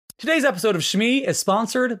Today's episode of Shmee is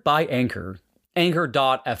sponsored by Anchor.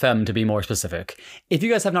 Anchor.fm to be more specific. If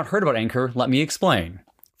you guys have not heard about Anchor, let me explain.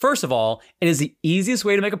 First of all, it is the easiest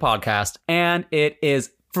way to make a podcast, and it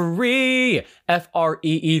is free.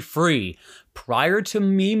 F-R-E-E, free. Prior to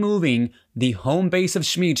me moving the home base of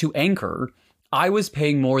Shmee to Anchor, I was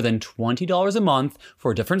paying more than $20 a month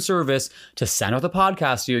for a different service to send out the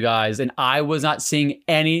podcast to you guys, and I was not seeing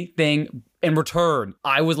anything in return.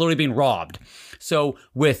 I was literally being robbed. So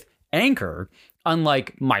with Anchor,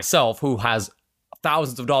 unlike myself, who has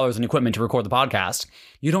thousands of dollars in equipment to record the podcast,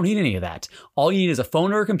 you don't need any of that. All you need is a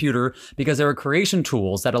phone or a computer, because there are creation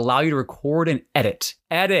tools that allow you to record and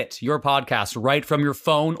edit your podcast right from your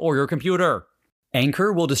phone or your computer.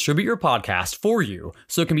 Anchor will distribute your podcast for you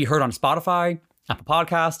so it can be heard on Spotify, Apple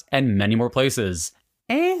Podcasts, and many more places.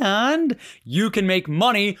 And you can make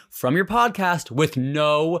money from your podcast with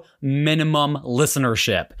no minimum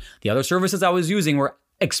listenership. The other services I was using were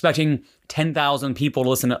expecting 10,000 people to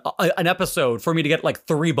listen to an episode for me to get like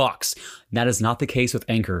 $3. That is not the case with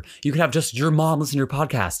Anchor. You can have just your mom listen to your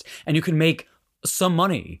podcast, and you can make some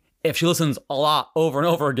money if she listens a lot over and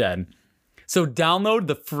over again. So download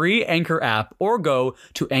the free Anchor app or go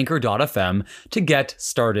to anchor.fm to get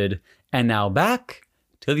started. And now back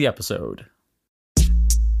to the episode.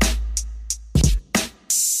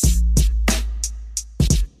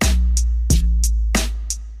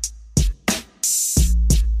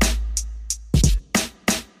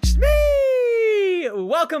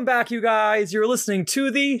 Welcome back, you guys. You're listening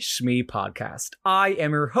to the Shmee Podcast. I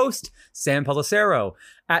am your host, Sam Pellicero,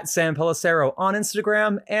 at Sam Pellicero on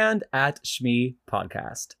Instagram and at Shmee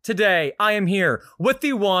Podcast. Today, I am here with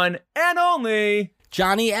the one and only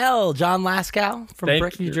Johnny L. John Laskow from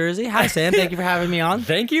Brick, New Jersey. Hi, Sam. Thank you for having me on.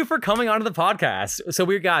 Thank you for coming onto the podcast. So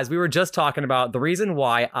we were just talking about the reason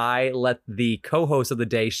why I let the co-host of the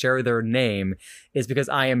day share their name is because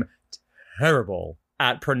I am terrible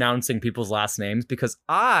at pronouncing people's last names, because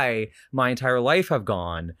my entire life have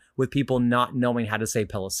gone with people not knowing how to say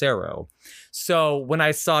Pellicero. So when I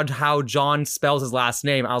saw how John spells his last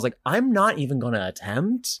name, I was like, I'm not even going to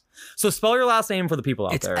attempt. So spell your last name for the people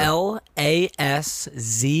out there. It's Lasskow.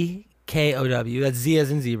 That's Z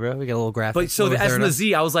as in zebra. We get a little graphic. But so the S and the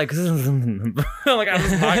Z, I was like, I'm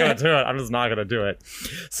just not going to do it.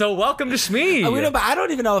 So welcome to Shmee. But I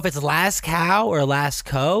don't even know if it's Laskow or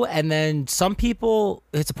Lasko. And then some people,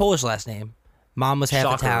 it's a Polish last name. Mom was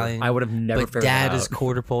half Italian. I would have never figured that out. Dad is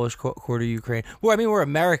quarter Polish, quarter Ukraine. Well, I mean, we're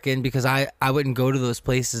American, because I wouldn't go to those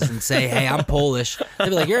places and say, hey, I'm Polish. They'd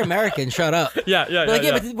be like, you're American, shut up. Yeah.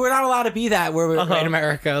 But we're not allowed to be that where we're in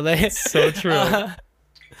America. So true.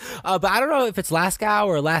 But I don't know if it's Laskow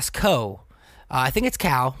or Lasko. I think it's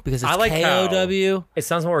Cow, because it's K-O-W. It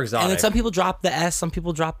sounds more exotic. And then some people drop the S, some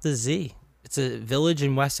people drop the Z. It's a village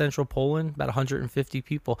in west central Poland, about 150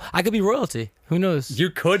 people. I could be royalty. Who knows? You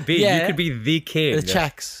could be. Yeah. You could be the king. The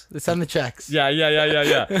checks. It's on the checks.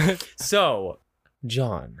 Yeah. So,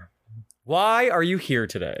 John, why are you here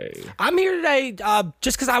today? I'm here today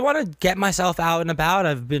just because I want to get myself out and about.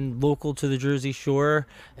 I've been local to the Jersey Shore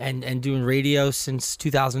and doing radio since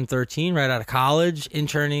 2013, right out of college,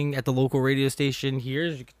 interning at the local radio station here.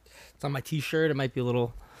 It's on my T-shirt. It might be a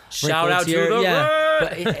little shout out here. To the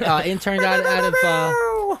But interned out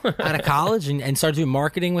of college and started doing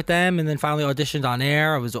marketing with them, and then finally auditioned on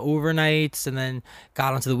air. I was overnights, and then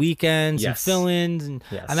got onto the weekends and fill-ins. And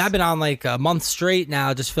I mean, I've been on like a month straight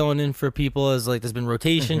now, just filling in for people as like there's been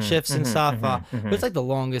rotation shifts and stuff. But it's like the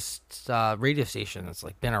longest radio station that's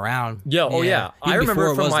like been around. I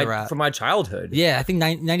remember from my childhood. Yeah, I think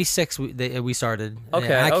 96 we started.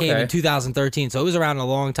 Okay, I came in 2013, so it was around a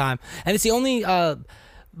long time, and it's the only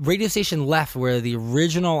radio station left where the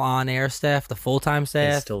original on-air staff, the full-time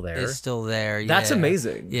staff, is still there. That's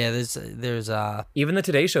amazing. Yeah, there's even the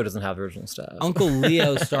Today Show doesn't have the original staff. Uncle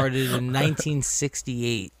Leo started in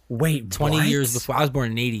 1968. Wait, 20 years before. I was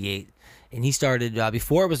born in 88, and he started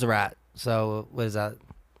before it was the Rat. So what is that?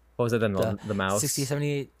 What was it then? The Mouse? 60,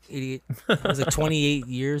 78, 88. It was like 28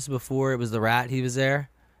 years before it was the Rat. He was there.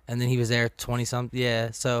 And then he was there 20-something.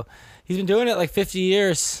 Yeah, so he's been doing it like 50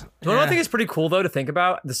 years. Do you know what I think is pretty cool, though, to think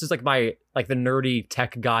about? This is like the nerdy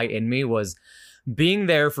tech guy in me was being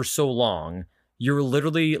there for so long. You're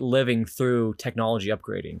literally living through technology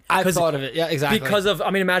upgrading. I've thought of it. Yeah, exactly. Because of,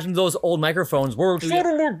 imagine those old microphones were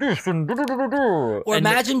or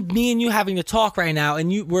imagine me and you having to talk right now,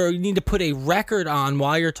 and you need to put a record on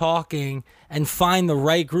while you're talking, and find the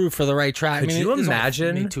right groove for the right track. Could you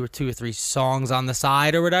imagine maybe two or three songs on the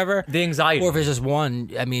side or whatever? The anxiety, or if it's just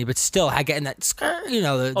one. I mean, but still, getting that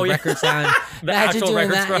the record sound. The actual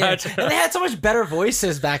record scratch. Yeah. And they had so much better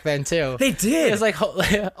voices back then too. They did. It was like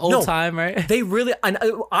old time, right? They really. And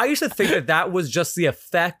I used to think that was just the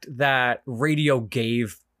effect that radio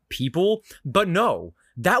gave people, but no.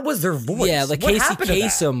 That was their voice. Yeah, like Casey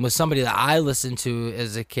Kasem was somebody that I listened to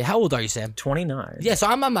as a kid. How old are you, Sam? 29. Yeah, so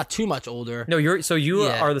I'm not too much older. No, you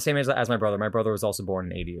are the same age as my brother. My brother was also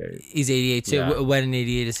born in 88. He's 88 too. Yeah. When in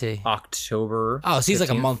 88 is he? October. Oh, so he's 15th. Like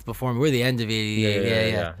a month before me. We're the end of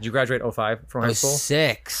 88. Yeah. Did you graduate 05 from high school?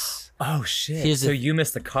 06. Oh shit. So you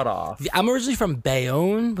missed the cutoff. I'm originally from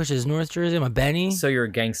Bayonne, which is North Jersey. I'm a Benny. So you're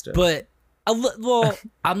a gangster. But I'm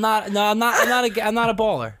not a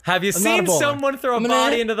baller. Have you seen someone throw a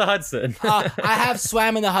body into the Hudson? I have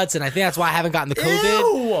swam in the Hudson. I think that's why I haven't gotten the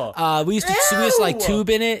COVID. We used to like tube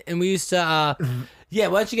in it, and we used to. Yeah,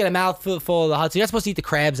 once you get a mouthful full of the Hudson, you're not supposed to eat the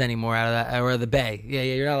crabs anymore out of that, or the bay. Yeah,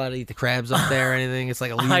 you're not allowed to eat the crabs up there or anything. It's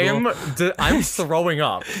like illegal. I'm throwing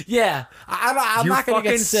up. Yeah, I'm not going to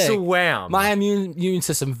get sick. Swam. My immune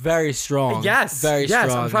system very strong. Yes, very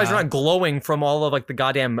strong. I'm surprised you're not glowing from all of like the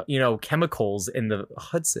goddamn chemicals in the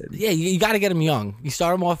Hudson. Yeah, you got to get them young. You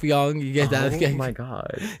start them off young. You get that. Oh my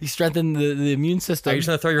god. You strengthen the immune system. Are you just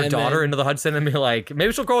gonna throw your daughter into the Hudson and be like,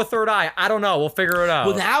 maybe she'll grow a third eye? I don't know. We'll figure it out.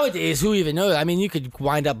 Well, nowadays, who even knows? I mean, you could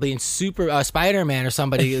wind up being super Spider-Man or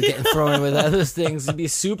somebody getting thrown with those things. You'd be a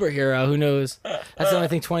superhero. Who knows? That's the only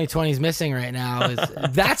thing 2020 is missing right now.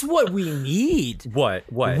 That's what we need. What?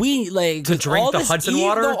 We like to drink the Hudson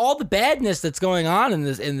water. All the badness that's going on in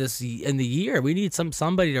the year. We need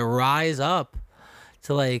somebody to rise up.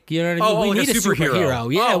 To like, you know what I mean? We need a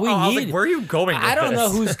superhero. Yeah, we need. I was like, where are you going with I don't know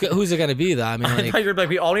who's it going to be though. I mean, I thought you were like,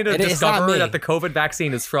 we all need to discover that the COVID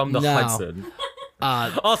vaccine is from the Hudson.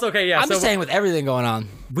 Also, okay, yeah. I'm just saying with everything going on.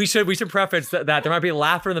 We should preface that there might be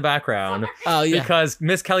laughter in the background. Oh, yeah. Because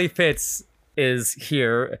Miss Kelly Fitz is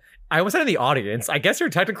here. I almost said in the audience. I guess you're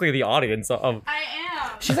technically the audience of. I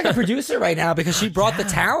am. She's like a producer right now because she brought the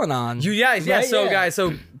talent on. Guys,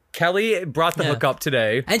 so Kelly brought the hook up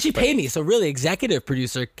today. And she paid me. So really, executive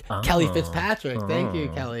producer Kelly Fitzpatrick. Thank you,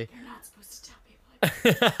 Kelly. You're not supposed to tell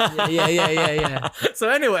people like Yeah. So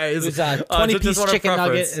anyways. It was a 20-piece chicken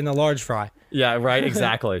nugget and a large fry. Yeah, right,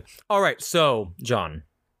 exactly. All right, so, John,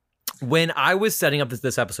 when I was setting up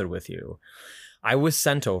this episode with you, I was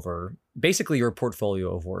sent over basically your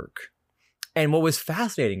portfolio of work. And what was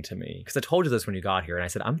fascinating to me, because I told you this when you got here, and I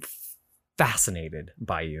said, I'm fascinated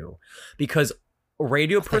by you, because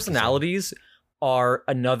radio personalities are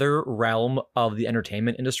another realm of the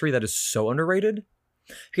entertainment industry that is so underrated.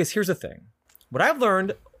 Because here's the thing. What I've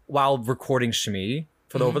learned while recording Shmi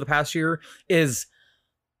for over the past year is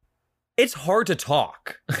it's hard to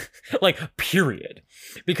talk, like, period.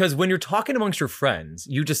 Because when you're talking amongst your friends,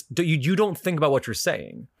 you don't think about what you're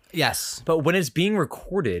saying. Yes. But when it's being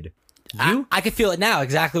recorded, I can feel it now,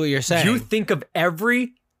 exactly what you're saying. You think of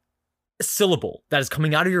every syllable that is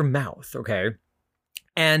coming out of your mouth, okay?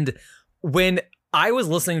 And when I was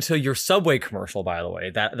listening to your Subway commercial, by the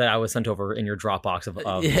way, that I was sent over in your Dropbox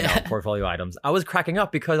of portfolio items, I was cracking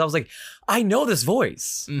up because I was like, I know this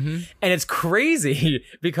voice. Mm-hmm. And it's crazy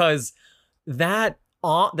because that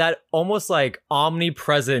almost like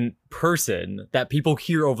omnipresent person that people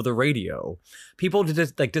hear over the radio, people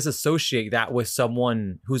just like disassociate that with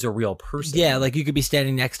someone who's a real person. Yeah, like you could be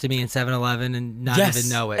standing next to me in 7-Eleven and not even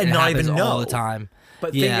know it. And not even know all the time.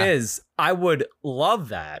 But the thing is, I would love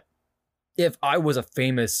that if I was a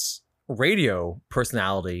famous radio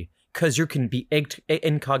personality, because you can be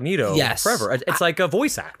incognito forever. It's like a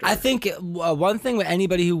voice actor. I think one thing with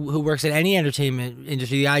anybody who works in any entertainment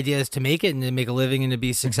industry, the idea is to make it and to make a living and to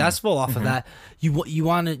be successful off of that. You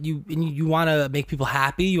want to make people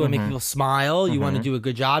happy. You want to make people smile. You want to do a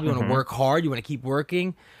good job. You want to work hard. You want to keep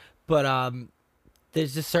working. But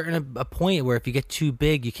there's a certain a point where if you get too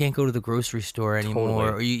big, you can't go to the grocery store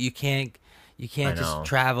anymore, or you can't just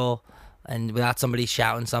travel and without somebody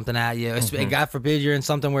shouting something at you. And God forbid you're in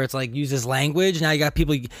something where it's like uses language. Now you got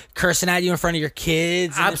people cursing at you in front of your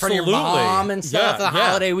kids, and in front of your mom and stuff for the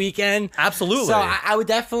holiday weekend. Absolutely. So I would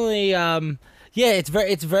definitely,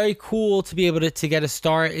 it's very cool to be able to get a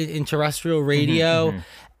start in terrestrial radio,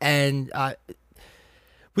 and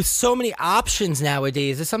with so many options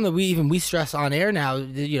nowadays, it's something that we stress on air now.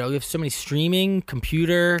 You know, we have so many streaming,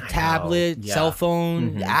 computer, tablet, cell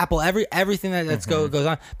phone, Apple, everything that's goes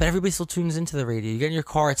on. But everybody still tunes into the radio. You get in your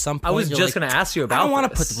car at some point. I was just going to ask you about. I don't want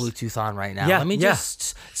to put the Bluetooth on right now. Let me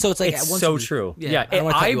just. So it's like it's so true. Yeah, I don't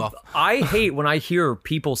want to cut you off. I hate when I hear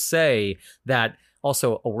people say that.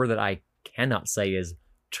 Also, a word that I cannot say is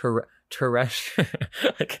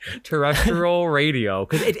terrestrial radio,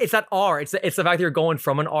 because it's that R. It's the fact that you're going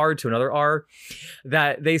from an R to another R,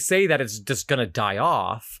 that they say that it's just gonna die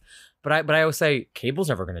off. But I always say cable's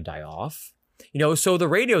never gonna die off. So the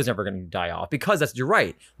radio is never going to die off, because you're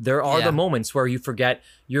right. There are the moments where you forget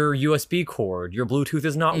your USB cord, your Bluetooth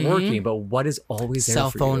is not working, but what is always there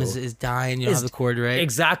Cell for phone you? is dying, you don't have the cord, right?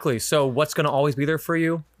 Exactly. So what's going to always be there for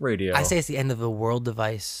you? Radio. I say it's the end of a world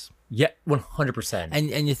device. Yeah, 100%.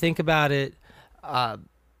 And you think about it,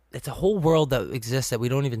 it's a whole world that exists that we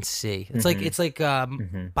don't even see. It's like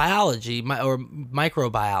biology or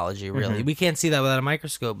microbiology, really. We can't see that without a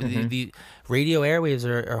microscope. The radio airwaves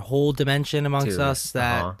are a whole dimension amongst us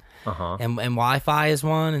that, and Wi-Fi is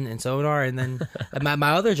one, and sonar. And then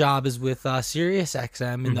my other job is with Sirius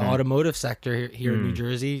XM in the automotive sector here in New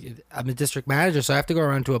Jersey. I'm a district manager, so I have to go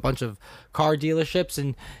around to a bunch of car dealerships,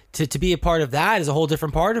 and to be a part of that is a whole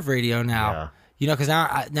different part of radio now. Yeah. Because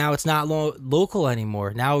now it's not local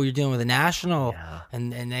anymore. Now you're dealing with a national,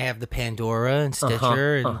 and they have the Pandora and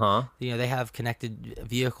Stitcher, and they have connected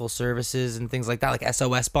vehicle services and things like that, like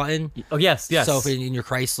SOS button. Oh yes. So if in your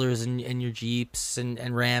Chryslers and your Jeeps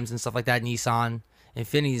and Rams and stuff like that, Nissan,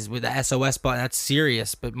 Infinitis with the SOS button, that's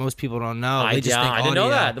serious, but most people don't know. They just think I didn't know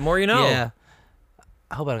that. The more you know. Yeah.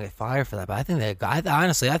 I hope I don't get fired for that, but I think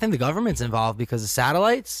honestly, I think the government's involved because of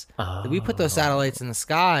satellites. We put those satellites in the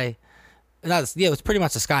sky. It's pretty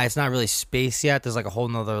much the sky. It's not really space yet. There's like a whole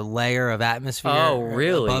nother layer of atmosphere. Oh,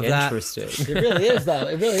 really? Above Interesting. That. It really is, though.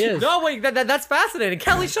 It really is. No, wait, that's fascinating.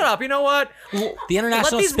 Kelly, shut up. You know what? The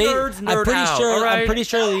International Space. I'm pretty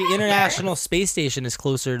sure the International Space Station is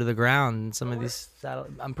closer to the ground than some of these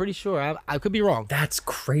satellites. I'm pretty sure. I could be wrong. That's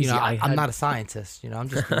crazy. I'm not a scientist. I'm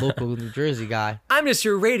just a local New Jersey guy. I'm just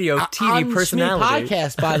your radio TV personality. On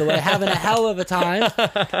podcast, by the way, having a hell of a time.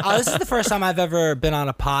 This is the first time I've ever been on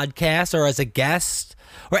a podcast or as a guest,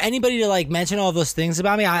 or anybody to mention all those things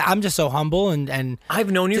about me. I'm just so humble, and I've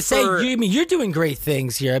known you to say you're doing great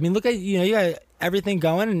things here. I mean, look at you got everything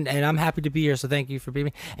going, and I'm happy to be here. So thank you for being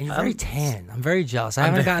me. And you're very tan. I'm very jealous. I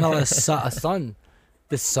haven't gotten a lot of sun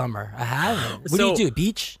this summer. I haven't. What do you do?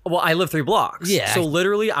 Beach? Well, I live 3 blocks. Yeah. So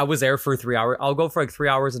literally, I was there for 3 hours. I'll go for 3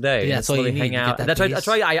 hours a day. Yeah, so you hang out. That's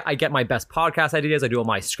why I get my best podcast ideas. I do all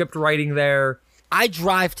my script writing there. I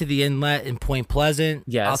drive to the inlet in Point Pleasant.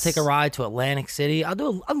 Yes. I'll take a ride to Atlantic City. I'll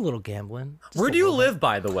do a little gambling. Where do you live,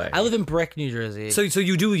 by the way? I live in Brick, New Jersey. So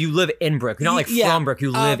you live in Brick. You're not from Brick.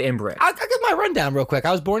 You live in Brick. I'll get my rundown real quick.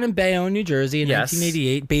 I was born in Bayonne, New Jersey in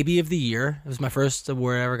 1988. Baby of the Year. It was my first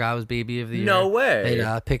award I ever got. Was Baby of the Year. No way. They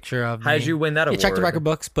had a picture of me. How did you win that award? Check the record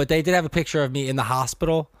books, but they did have a picture of me in the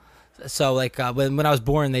hospital. So when I was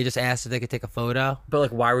born, they just asked if they could take a photo.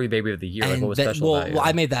 But why were you Baby of the Year? What was special about you? Well,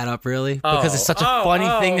 I made that up really because it's such a funny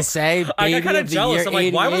thing to say. Baby I got kind of jealous. I'm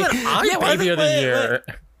like, why wasn't I Baby of the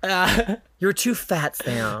Year? You're too fat,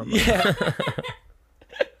 Sam. Yeah.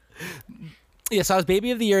 Yeah, so I was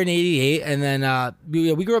Baby of the Year in '88, and then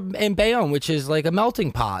we grew up in Bayonne, which is like a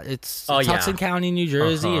melting pot. It's Hudson County, New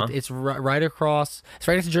Jersey. It's right across. It's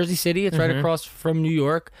right next to Jersey City. It's right across from New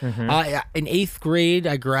York. In 8th grade,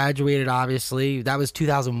 I graduated. Obviously, that was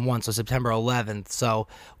 2001, so September 11th. So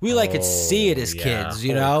we could see it as kids,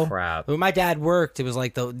 you know. Crap. When my dad worked, it was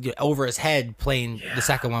like over his head plane. The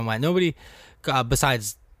second one went. Nobody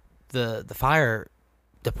besides the fire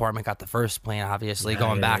department got the first plane, obviously,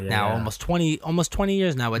 going back now almost 20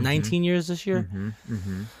 years now, 19 years this year.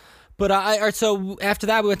 But so after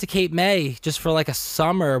that we went to Cape May just for a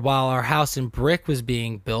summer while our house in Brick was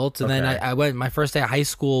being built, and then I went. My first day of high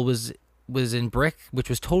school was in Brick, which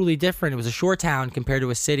was totally different. It was a shore town compared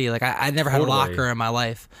to a city. I never had a locker in my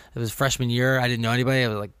life. It was freshman year. I didn't know anybody. I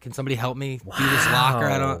was like, can somebody help me do this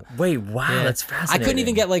locker? That's fascinating. I couldn't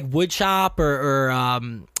even get wood shop or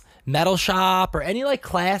metal shop or any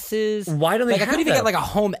classes. Why don't they have I couldn't even get a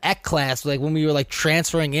home ec class when we were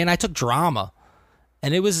transferring in. I took drama,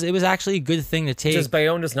 and it was actually a good thing to take. Does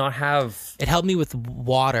Bayonne does not have? It helped me with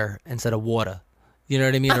water instead of water. You know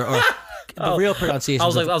what I mean? Or the real pronunciation. I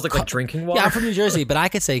was like drinking water. Yeah, I'm from New Jersey, but I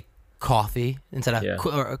could say coffee instead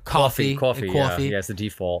of coffee. Coffee. Yeah, it's the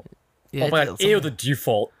default. Yeah, oh my god! Ew, the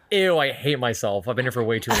default. Ew, I hate myself. I've been here for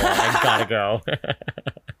way too long. I gotta go.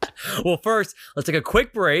 Well, first, let's take a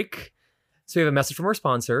quick break. So we have a message from our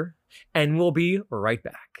sponsor, and we'll be right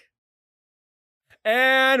back.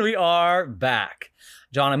 And we are back.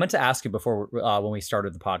 John, I meant to ask you before when we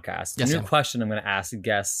started the podcast. The new question I'm going to ask the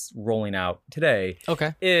guests rolling out today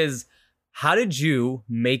is, how did you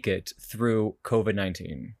make it through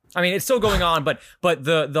COVID-19? I mean, it's still going on, but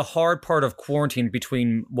the hard part of quarantine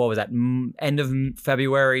between, what was that, end of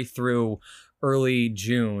February through early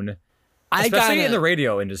June, Especially in the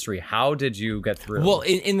radio industry. How did you get through? Well,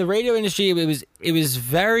 in the radio industry, it was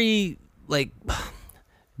very like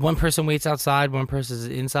one person waits outside, one person's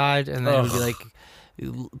inside, and then it would be like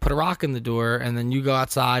put a rock in the door, and then you go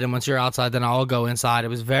outside, and once you're outside, then I'll go inside. It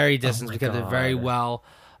was very distance because they're very well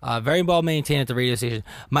maintained at the radio station.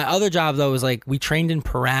 My other job though was like we trained in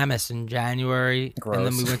Paramus in January, and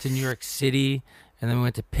then we went to New York City. And then we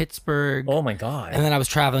went to Pittsburgh. Oh my God. And then I was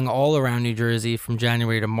traveling all around New Jersey from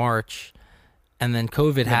January to March. And then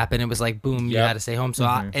COVID happened. It was like, boom, you had to stay home. So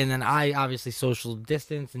I obviously social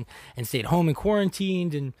distanced and stayed home and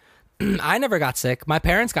quarantined. And I never got sick. My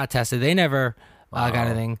parents got tested. They never got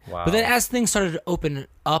anything. Wow. But then as things started to open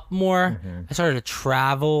up more, I started to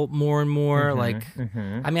travel more and more.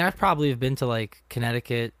 I mean, I've probably been to like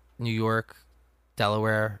Connecticut, New York,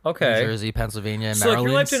 Delaware, New Jersey, Pennsylvania, and Maryland. So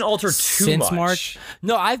your life didn't alter too since much. March.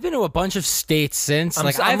 No, I've been to a bunch of states since.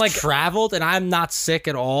 I've traveled and I'm not sick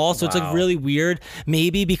at all. So it's like really weird.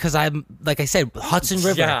 Maybe because I'm, like I said, Hudson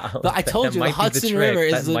River. Yeah, I told you the Hudson River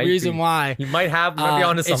is the reason why. You might be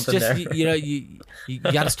onto something there. You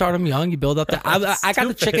got to start them young. You build up that. I got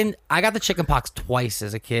the chicken. I got the chicken pox twice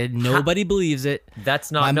as a kid. Nobody believes it.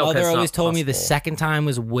 That's not. My mother always told me the second time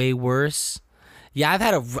was way worse. Yeah, I've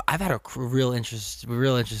had a real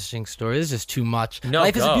interesting story. This is just too much.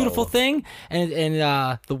 Life is a beautiful thing,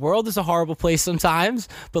 and the world is a horrible place sometimes.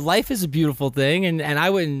 But life is a beautiful thing, and I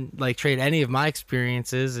wouldn't like trade any of my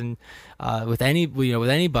experiences and with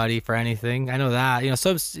anybody for anything. I know that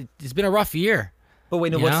so it's been a rough year. But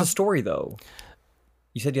wait, no, what's the story though?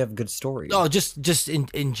 You said you have a good story. Oh, just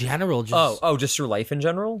in general. Just your life in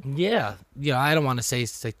general? Yeah. I don't want to say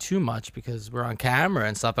too much because we're on camera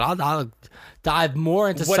and stuff, but I'll dive more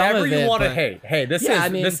into whatever some of it. Whatever you want to hate. Hey,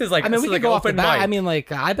 this is like we could go off the bat. I mean,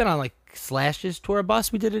 like I've been on like Slash's tour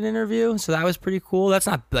bus. We did an interview, so that was pretty cool. That's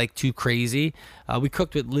not like too crazy. We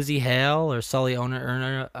cooked with Lizzie Hale or Sully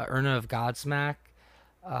Erna of Godsmack.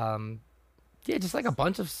 Just like a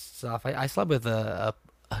bunch of stuff. I slept with an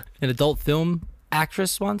adult film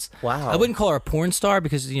actress once. Wow. I wouldn't call her a porn star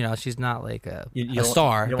because she's not like a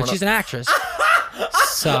star, but she's an actress.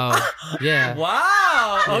 So yeah.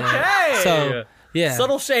 Wow. Yeah. Okay. So yeah.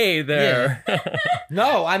 Subtle shade there. Yeah.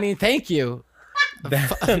 No, I mean thank you.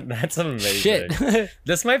 That's amazing. Shit.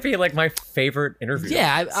 This might be like my favorite interview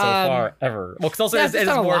so far ever. Well, because also it's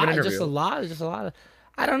more of an interview. Just a lot of.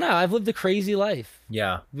 I don't know. I've lived a crazy life.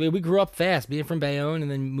 Yeah. We grew up fast, being from Bayonne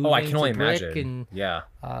and then moving. Oh, I can only imagine. And, yeah.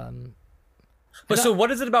 But so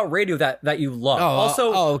what is it about radio that you love?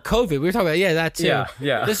 COVID. We were talking about that too.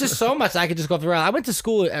 Yeah. There's just so much I could just go through. I went to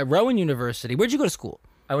school at Rowan University. Where'd you go to school?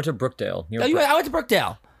 I went to Brookdale. I went to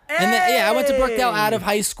Brookdale. Hey! And then, I went to Brookdale out of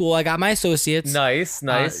high school. I got my associates. Nice.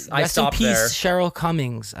 I stopped in peace, there. Cheryl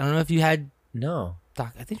Cummings. I don't know if you had. No.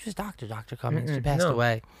 I think she was Dr. Cummings. She passed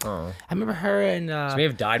away. Oh. I remember her and. She may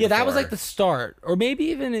have died. Yeah, that was like the start, or maybe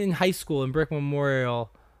even in high school in Brick Memorial.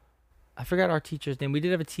 I forgot our teacher's name. We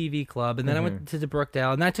did have a TV club, and then I went to the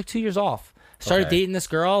Brookdale, and then I took 2 years off. Started dating this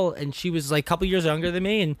girl, and she was like a couple years younger than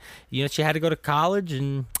me, and she had to go to college,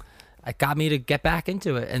 and it got me to get back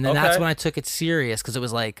into it. And then that's when I took it serious because it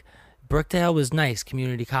was like Brookdale was nice,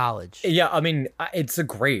 community college. Yeah, I mean, it's a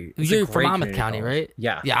great. You're from Monmouth County, right?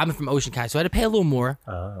 Yeah. Yeah, I'm from Ocean County, so I had to pay a little more.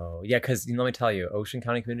 Oh, yeah, because let me tell you, Ocean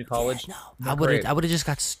County Community College. Yeah, no, I would have just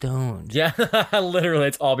got stoned. Yeah, literally,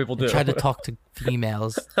 it's all people do. Tried to talk to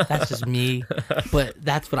females. That's just me, but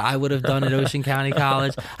that's what I would have done at Ocean County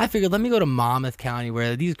College. I figured, let me go to Monmouth County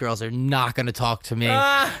where these girls are not going to talk to me.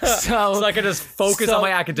 So I can just focus on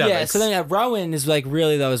my academics. Yeah. So then at Rowan is like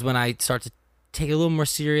really though is when I start to take it a little more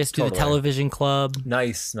serious, do the television club.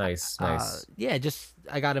 Nice. Just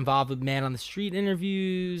I got involved with Man on the Street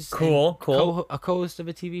interviews. Cool. A co-host of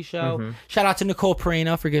a TV show. Shout out to Nicole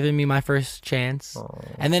Perino for giving me my first chance.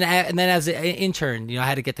 And then as an intern, I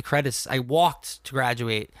had to get the credits. I walked to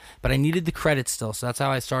graduate, but I needed the credits still, so that's how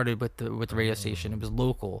I started with the radio station. It was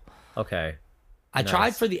local. Okay. I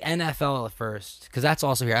tried for the NFL at first because that's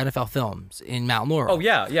also here, NFL Films in Mount Laurel. Oh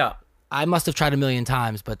yeah. I must have tried a million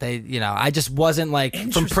times, but they, I just wasn't like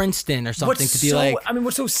from Princeton or something to be like. I mean,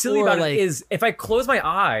 what's so silly about it is if I close my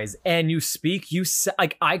eyes and you speak,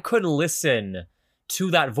 like I could listen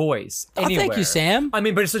to that voice anywhere. Oh, thank you, Sam. I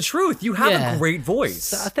mean, but it's the truth. You have a great voice.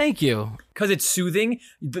 Thank you. Because it's soothing.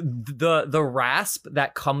 The rasp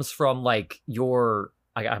that comes from like your.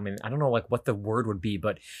 I mean, I don't know like what the word would be,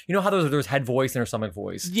 but you know how there's head voice and there's stomach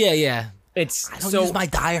voice. Yeah. I don't use my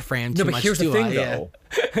diaphragm too much. No, but here's the thing, though.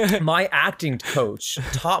 My acting coach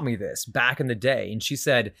taught me this back in the day, and she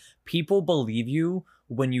said people believe you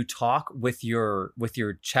when you talk with your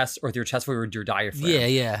chest or with your chest or your diaphragm.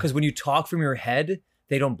 Yeah. Because when you talk from your head,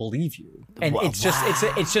 they don't believe you. And it's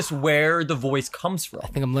just where the voice comes from. I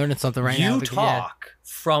think I'm learning something right now. You talk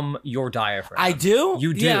from your diaphragm. I do?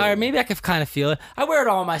 You do. Yeah, or maybe I could kind of feel it. I wear it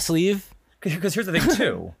all on my sleeve. Because here's the thing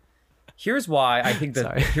too. Here's why I think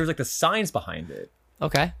that here's like the science behind it.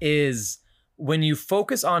 Okay. Is when you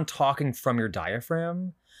focus on talking from your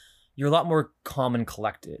diaphragm, you're a lot more calm and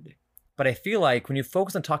collected. But I feel like when you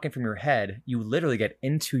focus on talking from your head, you literally get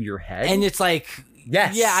into your head. And it's like,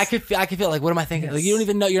 yes. Yeah, I could feel like, what am I thinking? Yes. Like, you don't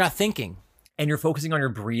even know, you're not thinking. And you're focusing on your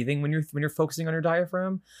breathing when you're focusing on your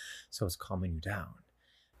diaphragm. So it's calming you down.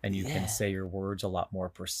 And you can say your words a lot more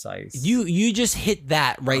precise. You just hit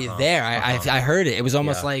that right there. I heard it. It was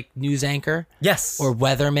almost like news anchor. Yes. Or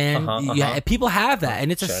weatherman. Yeah, people have that,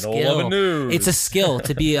 and it's a skill. It's a skill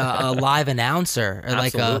to be a live announcer.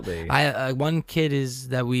 Absolutely. One kid he's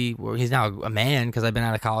now a man because I've been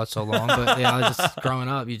out of college so long. But I was just growing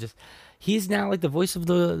up. He's now like the voice of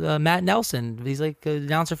the Matt Nelson. He's like an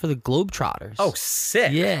announcer for the Globetrotters. Oh,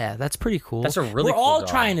 sick. Yeah, that's pretty cool. That's a really We're cool all job.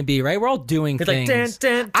 trying to be, right? We're all doing things.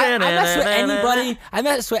 Like, I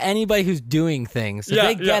mess with anybody who's doing things. If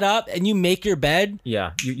they get up and you make your bed,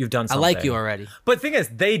 you've done something. I like you already. But the thing is,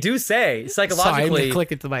 they do say psychologically. Sorry,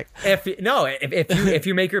 click it to the mic. If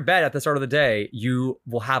you make your bed at the start of the day, you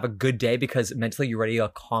will have a good day because mentally you already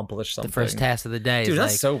accomplished something. The first task of the day. Dude, is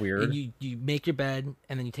that's like, so weird. You make your bed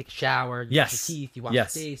and then you take a shower. You brush your teeth. You wash your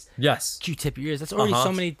face. Yes. Q-tip your ears. That's already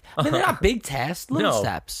so many. I mean, they're not big tasks. Little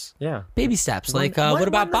steps. Yeah. Baby steps. Like, what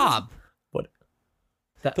about Bob? What?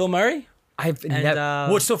 Bill Murray? I've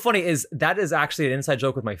never. What's so funny is that is actually an inside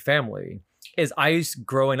joke with my family.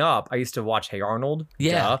 Growing up, I used to watch Hey Arnold.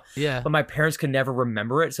 Yeah. But my parents could never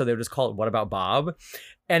remember it, so they would just call it What About Bob?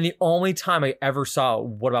 And the only time I ever saw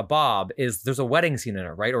What About Bob is there's a wedding scene in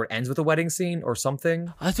it, right? Or it ends with a wedding scene or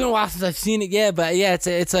something. It's been a while since I've seen it, but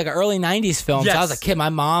it's like an early 90s film. Yes. So I was a kid. My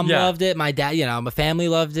mom loved it. My dad, my family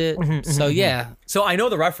loved it. So, yeah. So I know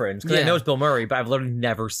the reference because I know it's Bill Murray, but I've literally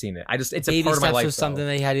never seen it. It's a part of my life. Was something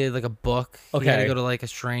they had like a book. Okay. He had to go to like a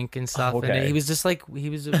shrink and stuff. And he was just like, he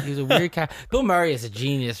was a weird cat. Bill Murray is a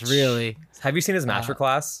genius, really. Have you seen his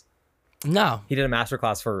masterclass? No. He did a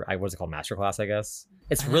masterclass for, what's it called? Masterclass, I guess.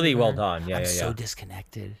 It's really well done. Yeah, I'm so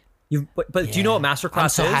disconnected. But do you know what masterclass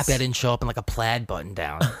is? I'm so happy I didn't show up in like a plaid button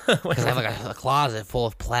down because I have like a closet full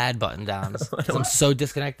of plaid button downs. I'm so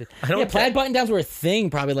disconnected. Plaid button downs were a thing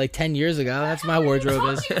probably like 10 years ago. That's my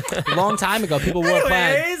wardrobe is. A long time ago, people wore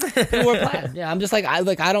plaid. People wore plaid. Yeah, I'm just like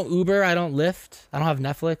I don't Uber, I don't Lyft, I don't have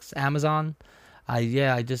Netflix, Amazon. I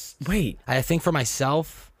think for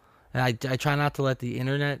myself. And I try not to let the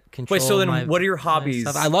internet control. Wait, so then what are your hobbies?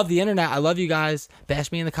 I love the internet. I love you guys.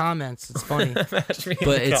 Bash me in the comments. It's funny.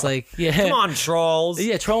 Come on, trolls.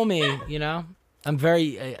 Yeah, troll me. I'm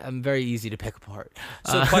very easy to pick apart.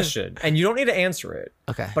 So question, and you don't need to answer it.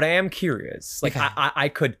 Okay. But I am curious. Like I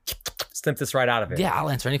could snip this right out of it. Yeah, I'll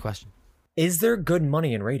answer any question. Is there good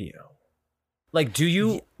money in radio? Like, do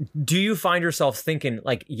you find yourself thinking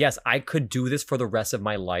like, yes, I could do this for the rest of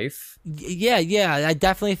my life? Yeah, I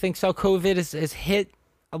definitely think so. COVID has hit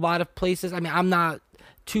a lot of places. I mean, I'm not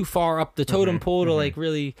too far up the totem pole to like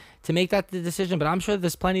really to make that the decision, but I'm sure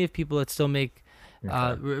there's plenty of people that still make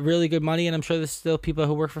really good money, and I'm sure there's still people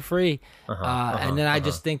who work for free. And then I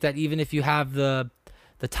just think that even if you have the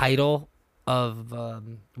title of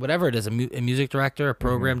whatever it is, a music director, a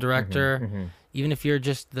program director. Even if you're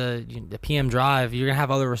just the PM drive, you're gonna have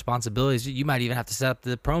other responsibilities. You might even have to set up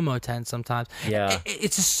the promo tent sometimes. Yeah,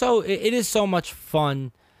 it's just it is so much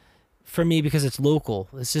fun for me because it's local.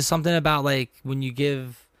 It's just something about like when you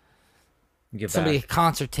give somebody a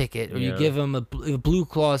concert ticket or you give them a Blue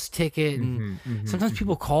Claws ticket, and sometimes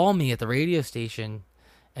people call me at the radio station.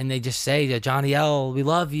 And they just say, Johnny L, we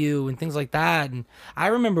love you, and things like that. And I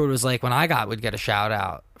remember what it was like when I would get a shout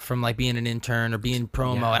out from like being an intern or being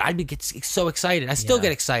promo, and I'd get so excited. I still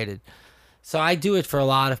get excited. So I do it for a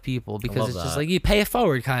lot of people because it's just like you pay it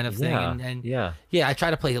forward kind of thing. I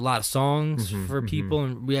try to play a lot of songs for people,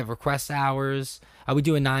 and we have request hours. I would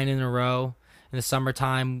do a 9 in a row in the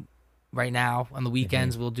summertime. Right now on the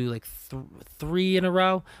weekends, we'll do like 3 in a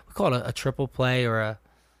row. We call it a triple play or a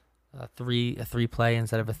three play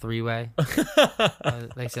instead of a 3-way.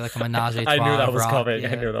 They say like a menage a trois. I knew that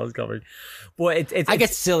was coming. Well, I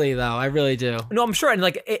get silly though. I really do. No, I'm sure, and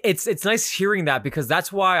like it's nice hearing that because that's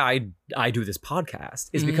why I do this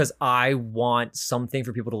podcast is because I want something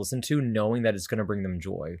for people to listen to, knowing that it's going to bring them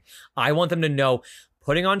joy. I want them to know,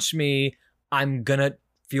 putting on Shmee, I'm gonna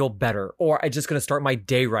feel better, or I'm just gonna start my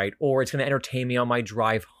day right, or it's gonna entertain me on my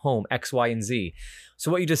drive home. X, Y, and Z. So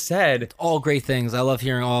what you just said, all great things. I love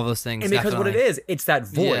hearing all of those things. and because what it is, it's that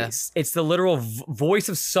voice. It's the literal voice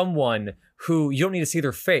of someone who you don't need to see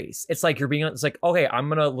their face. It's like it's like, okay, I'm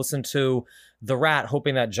gonna listen to The Rat,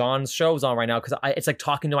 hoping that John's show's on right now, because it's like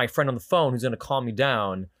talking to my friend on the phone who's gonna calm me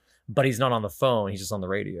down, but he's not on the phone. He's just on the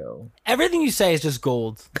radio. Everything you say is just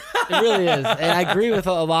gold. It really is, and I agree with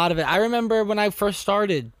a lot of it. I remember when I first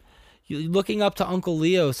started looking up to Uncle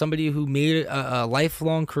Leo, somebody who made a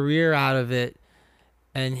lifelong career out of it,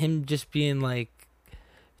 and him just being like,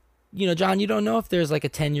 John, you don't know if there's like a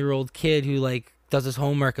 10-year-old kid who like does his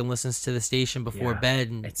homework and listens to the station before bed,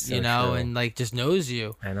 and so true. And like just knows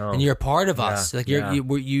you. I know, and you're a part of us. Like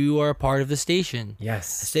you are a part of the station.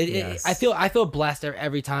 Yes. I feel blessed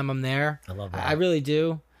every time I'm there. I love that. I really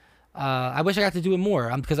do. I wish I got to do it more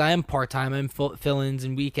because I am part-time. I'm fill-ins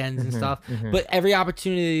and weekends and stuff. But every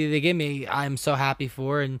opportunity they give me, I'm so happy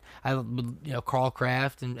for. And I, Carl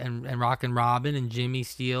Kraft and Rockin' Robin and Jimmy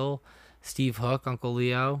Steele, Steve Hook, Uncle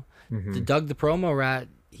Leo, Doug the promo rat.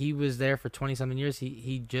 He was there for 20-something years.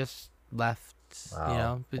 He just left.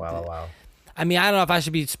 Wow. Wow. I mean, I don't know if I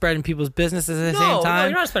should be spreading people's businesses at the same time. No,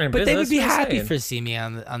 you're not spreading business. But they would be happy to see me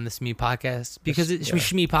on the Shmee podcast because it's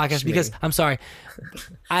Shmee podcast. Because I'm sorry,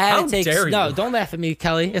 I had to take. No, don't laugh at me,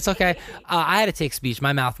 Kelly. It's okay. I had to take speech.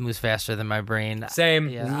 My mouth moves faster than my brain. Same.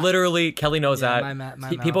 Yeah. Literally, Kelly knows that.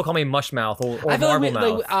 My people call me mush mouth or marble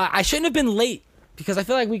mouth. I shouldn't have been late. Because I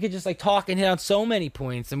feel like we could just like talk and hit on so many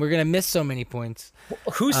points, and we're gonna miss so many points.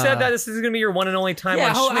 Who said that this is gonna be your one and only time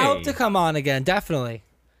on Shmee? I hope to come on again, definitely.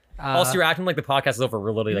 Also, you're acting like the podcast is over.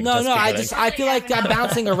 We're literally like I feel like I'm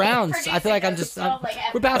bouncing around. I feel like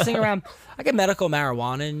we're bouncing around. I get medical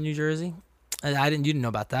marijuana in New Jersey. You didn't know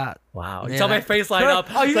about that. Wow. You saw my face light up.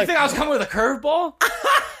 Oh, you think I was coming with a curveball?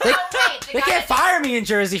 They can't fire me in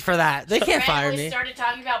Jersey for that. They can't fire me. Started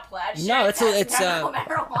talking about pledge. No, it's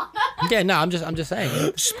marijuana. Yeah, no, I'm just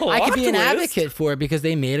saying. I could be an advocate for it because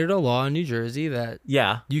they made it a law in New Jersey that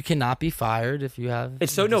you cannot be fired if you have.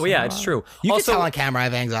 It's so it's true. You can tell on camera I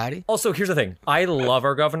have anxiety. Also, here's the thing. I love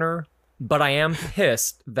our governor, but I am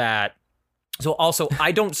pissed that. So also,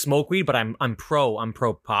 I don't smoke weed, but I'm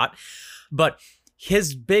pro pot, but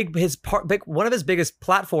one of his biggest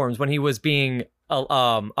platforms when he was being.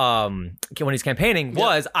 When he's campaigning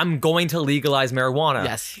was I'm going to legalize marijuana.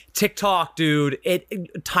 Yes. TikTok, dude, it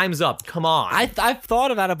time's up. Come on. I've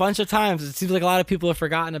thought of that a bunch of times. It seems like a lot of people have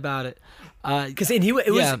forgotten about it. Because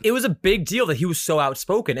it was a big deal that he was so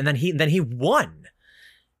outspoken, and then he won.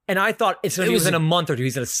 And I thought it's going to be within a month or two.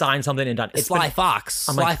 He's going to sign something and done. Fox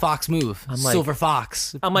move. Silver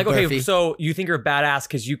Fox. I'm like, okay, so you think you're a badass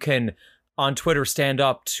because you can on Twitter stand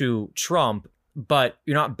up to Trump, but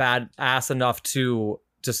you're not badass enough to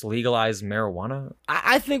just legalize marijuana?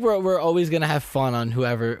 I think we're always gonna have fun on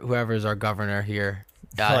whoever's our governor here.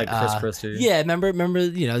 Like Chris Christie. Yeah, remember,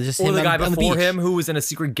 just or him the guy on before the him who was in a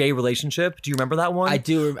secret gay relationship. Do you remember that one? I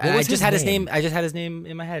do. I just had his name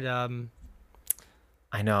in my head.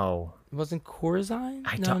 I know. It wasn't Corzine?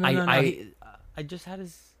 No. I just had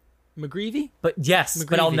his McGreevy. But yes,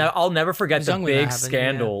 but I'll never forget the big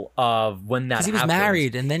scandal of when that happened. Because he was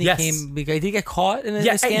married and then he came. Did he get caught in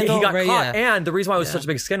a scandal? He got caught. And the reason why it was such a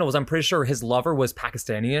big scandal was I'm pretty sure his lover was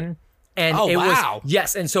Pakistani. And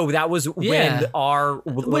was and so that was when our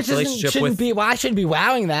relationship I shouldn't be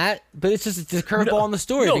wowing that, but it's just a curveball in the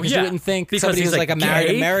story because you wouldn't think somebody who's like a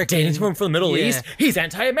married American dating someone from the Middle East, he's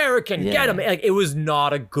anti-American. Get him! Like it was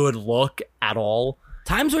not a good look at all.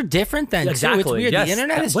 Times were different then too. It's weird. Yes. The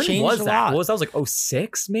internet has changed a lot. What was that? Was like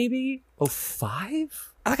 06 maybe?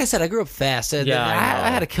 05? Like I said, I grew up fast. I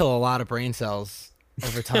had to kill a lot of brain cells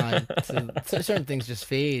over time. Certain things just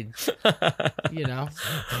fade, But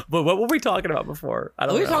what were we talking about before? I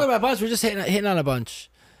don't know. We were talking about a bunch. We're just hitting on a bunch.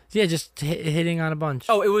 Yeah, just hitting on a bunch.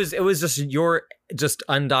 Oh, it was just your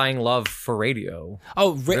undying love for radio.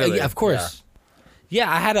 Oh, really? Yeah, of course.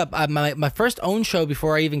 Yeah, I had my first own show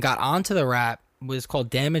before I even got onto the rap was called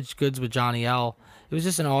Damaged Goods with Johnny L. It was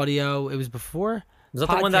just an audio. It was before. Was that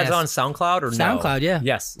the one that's on SoundCloud or SoundCloud, yeah.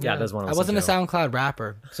 Yes, yeah, that's one. I wasn't a Soundcloud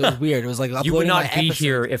rapper, so it was weird. It was like you would not be episodes.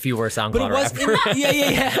 Here if you were a SoundCloud rapper.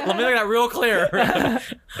 Yeah. Let me make that real clear.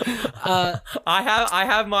 I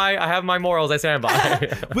have my morals. I stand by.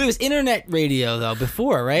 But it was internet radio though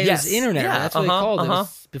before, right? Yes. It was internet. Yeah, that's what they called it. It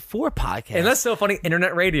was before podcast. And that's so funny.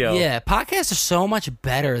 Internet radio. Yeah, podcasts are so much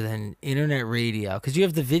better than internet radio because you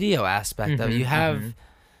have the video aspect of it. You have.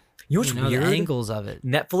 You know what's weird? The angles of it.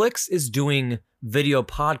 Netflix is doing video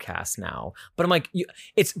podcasts now, but I'm like,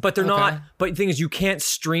 but they're not. But the thing is, you can't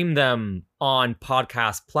stream them on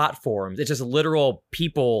podcast platforms. It's just literal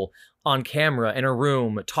people on camera in a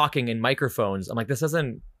room talking in microphones. I'm like, this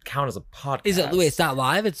doesn't count as a podcast. Is it? Wait, it's not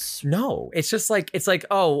live. It's No, it's just like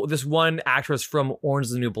oh, this one actress from Orange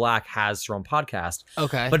is the New Black has her own podcast,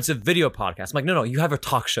 okay, but it's a video podcast. I'm like, no, you have a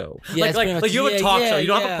talk show. Yeah, it's pretty much- you have a talk yeah, show. You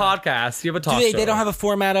don't yeah. have a podcast. You have a talk do show. they don't have a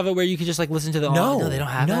format of it where you could just like listen to the No, they don't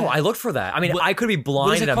have no. that? I looked for that. I mean, What- I could be blind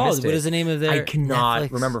What is it and I called? missed What it. is the name of their I cannot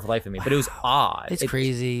Netflix? remember for the life of me, but it was odd. It's It-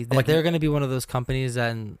 crazy that like- they're going to be one of those companies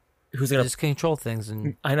that Who's gonna? just control things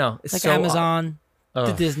and I know. It's like so Amazon, the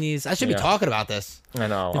Ugh. Disney's. I should be Yeah. talking about this. I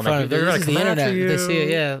know. In I'm front like, of they're this gonna is the come internet. after you. They see it.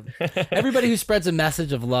 Yeah. Everybody who spreads a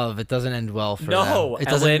message of love, it doesn't end well for No, them. It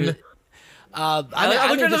doesn't. Ellen. Really- I I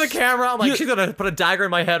looked into the just- camera. I'm like, you- she's gonna put a dagger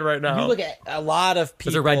in my head right now. You look at a lot of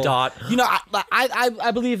people. There's a red dot. You know,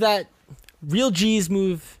 I believe that real G's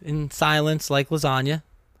move in silence like lasagna.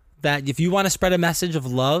 That if you want to spread a message of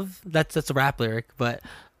love, that's a rap lyric. But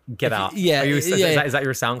Get out. yeah, Are you, yeah. Is that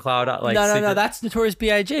your SoundCloud? Like, no, secret- that's Notorious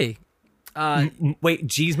B.I.G. Wait,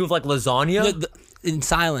 G's move like lasagna? In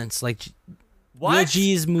silence, like What? real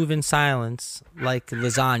G's move in silence like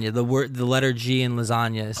lasagna. The letter G in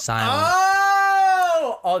lasagna is silent.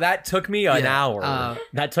 Oh, that took me an Yeah, hour.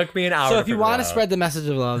 That took me an hour. So if you want to figure spread the message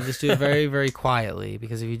of love, just do it very, very quietly.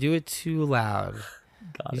 Because if you do it too loud,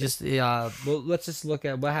 you just well, let's just look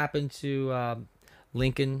at what happened to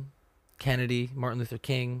Lincoln, Kennedy, Martin Luther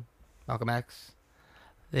King, Malcolm X.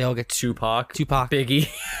 They all get Tupac, Well, Biggie.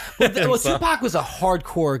 Tupac was a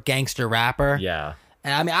hardcore gangster rapper. Yeah.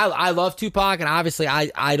 And I mean, I love Tupac, and obviously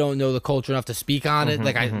I don't know the culture enough to speak on it.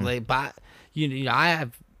 But you know,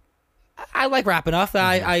 I like rap enough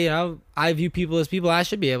that I view people as people. I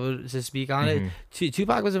should be able to speak on it.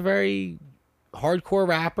 Tupac was a very hardcore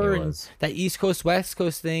rapper, He and was. that East Coast West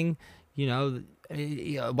Coast thing,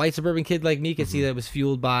 a white suburban kid like me could see that it was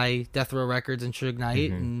fueled by Death Row Records and Suge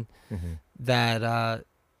Knight, and that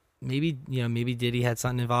maybe Diddy had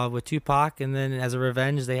something involved with Tupac, and then as a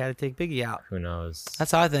revenge they had to take Biggie out. Who knows?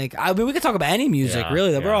 That's how I think. I mean, we could talk about any music, Yeah,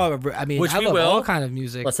 really. yeah. We're all. I mean, Which I we love will. all kind of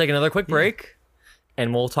music. Let's take another quick break,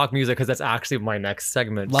 and we'll talk music because that's actually my next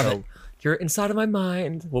segment. Love so it. You're inside of my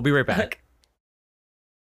mind. We'll be right back.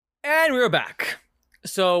 And we're back.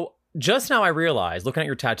 So just now I realized, looking at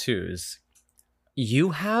your tattoos,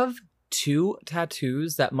 you have 2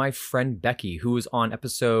 tattoos that my friend Becky, who was on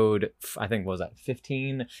episode, I think, what was that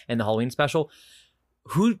 15 in the Halloween special?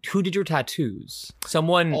 Who did your tattoos?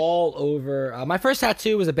 Someone. all over. My first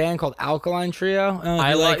tattoo was a band called Alkaline Trio.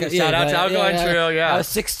 I like it. Shout out to Alkaline Trio, yeah. I was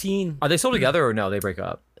 16. Are they still together or no? They break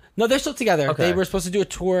up. No, they're still together. Okay. They were supposed to do a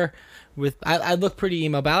tour with. I look pretty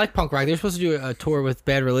emo, but I like punk rock. They were supposed to do a tour with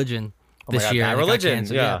Bad Religion Oh my this God, year. Bad and it got Religion,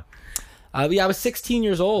 canceled, yeah. I was 16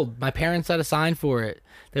 years old. My parents had a sign for it.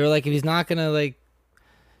 They were like, if he's not gonna like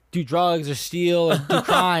do drugs or steal or do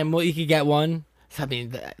crime, well, you could get one. I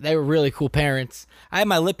mean, they were really cool parents. I had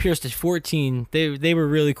my lip pierced at 14. They were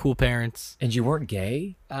really cool parents. And you weren't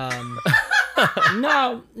gay?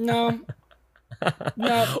 No.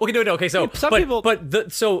 Okay, no. Okay, so Some but, people-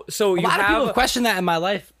 so A you lot of people have. have questioned that in my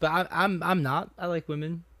life, but I'm not. I like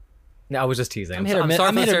women. No, I was just teasing. I'm hit or miss. sorry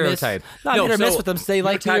I'm for the hit or miss. stereotype. No, I'm hit or miss so with them. So they your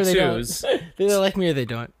like me or they tattoos. don't. They either like me or they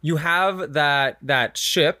don't. You have that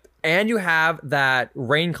ship, and you have that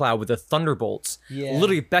rain cloud with the thunderbolts. Yeah.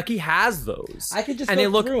 Literally, Becky has those. I could just and go they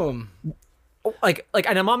look through them. like,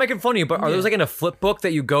 and I'm not making fun of you, but are those like in a flip book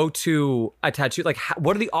that you go to a tattoo? Like,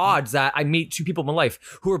 what are the odds that I meet 2 people in my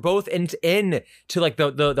life who are both into like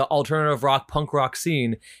the alternative rock, punk rock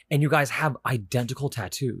scene, and you guys have identical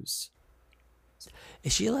tattoos?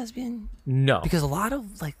 Is she a lesbian? No. Because a lot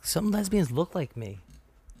of some lesbians look like me.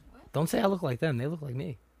 Don't say I look like them. They look like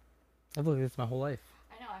me. I've looked like this my whole life.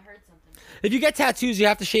 I know, I heard something. If you get tattoos, you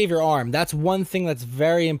have to shave your arm. That's one thing that's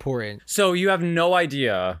very important. So you have no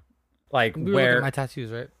idea, like We were looking where at my tattoos,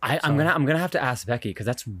 right? I'm gonna have to ask Becky because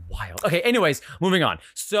that's wild. Okay, anyways, moving on.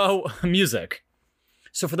 So music.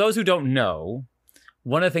 So for those who don't know,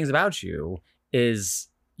 one of the things about you is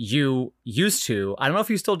you used to, I don't know if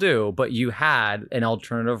you still do, but you had an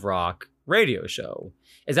alternative rock radio show.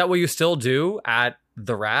 Is that what you still do at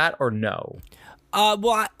The Rat or no?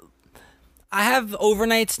 Well, I have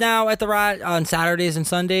overnights now at the Rat on Saturdays and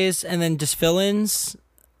Sundays, and then just fill-ins.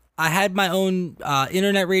 I had my own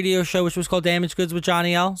internet radio show, which was called Damaged Goods with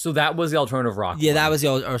Johnny L. So that was the alternative rock. Yeah, one. that was the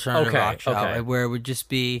alternative Okay, rock show, okay. where it would just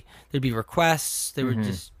be there'd be requests, there would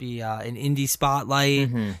just be an indie spotlight.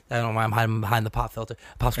 I don't know why I'm hiding behind the pop filter,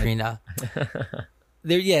 pop screen. There,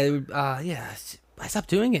 yeah, it would, yeah. I stopped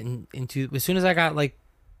doing it as soon as I got like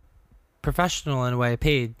professional in a way,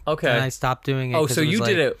 paid. Okay. and I stopped doing it. Oh, 'cause so it was you like,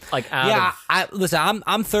 did it like out Yeah, of... listen.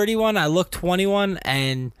 I'm 31. I look 21,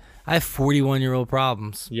 and I have 41-year-old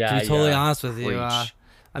problems. Yeah, to be totally yeah. honest with you. Preach.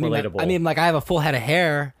 I mean, Relatable. like I have a full head of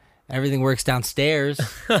hair, Everything works downstairs.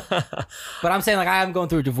 But I'm saying, like, I am going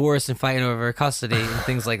through a divorce and fighting over custody and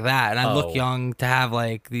things like that. And I look young to have,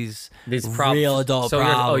 like, these problems. Real adult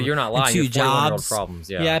problems. You're not lying. And 2 jobs. Problems.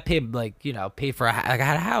 Yeah. Yeah, I paid, like, pay for, I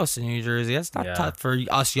had a house in New Jersey. That's not tough for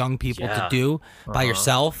us young people to do by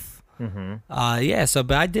yourself. Mm-hmm.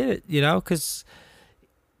 But I did it, because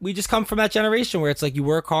we just come from that generation where it's like you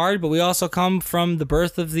work hard, but we also come from the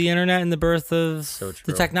birth of the internet and the birth of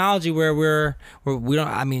the technology where we don't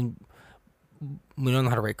know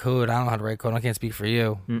how to write code. I don't know how to write code. I can't speak for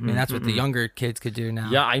you. I mean, that's what the younger kids could do now.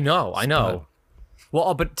 Yeah, I know.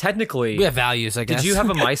 Well, but technically, we have values, I guess. Did you have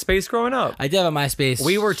a MySpace growing up? I did have a MySpace.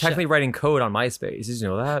 We were technically writing code on MySpace. Did you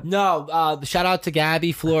know that? No. Shout out to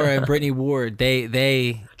Gabby, Flora, and Brittany Ward. They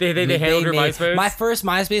handled your MySpace? My first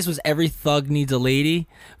MySpace was Every Thug Needs a Lady.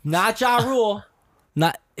 Not Ja Rule.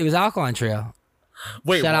 It was Alkaline Trio.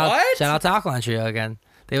 Wait, shout what? Shout out to Alkaline Trio again.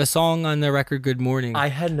 They have a song on their record, Good Morning. I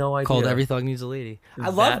had no idea. Called Every Thug Needs a Lady. I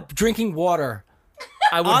love drinking water.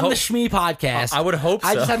 On the Shmee podcast. I would hope so.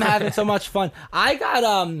 I just am having so much fun. I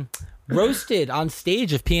got roasted on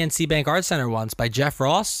stage of PNC Bank Art Center once by Jeff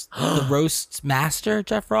Ross, the roast master,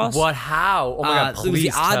 Jeff Ross. What? How? Oh my God, please it was the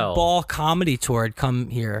tell. Oddball Comedy Tour had come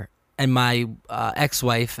here, and my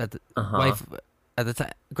ex-wife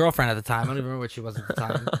girlfriend at the time, I don't even remember what she was at the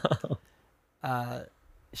time.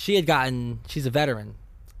 She's a veteran,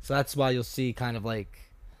 so that's why you'll see kind of like.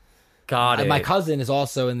 Got it. My cousin is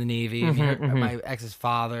also in the Navy. My ex's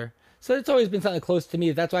father. So it's always been something close to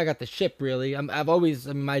me. That's why I got the ship, really.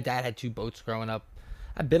 My dad had 2 boats growing up.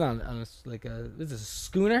 I've been on this is a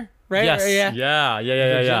schooner, right? Yes. Yeah.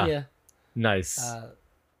 Yeah. Nice.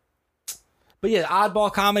 But yeah,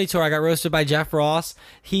 Oddball Comedy Tour. I got roasted by Jeff Ross.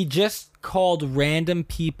 He just called random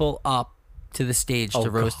people up to the stage to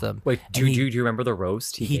roast them. Wait, do you remember the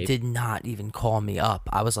roast he gave? Did not even call me up.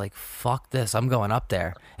 I was like, fuck this, I'm going up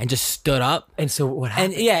there, and just stood up. And so what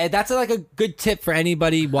happened? And yeah, that's like a good tip for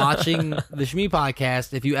anybody watching the Shmee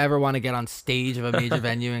podcast. If you ever want to get on stage of a major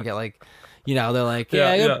venue and get like, they're like,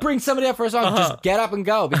 bring somebody up for a song, just get up and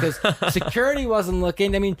go, because security wasn't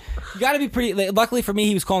looking. I mean, you got to be pretty. Luckily for me,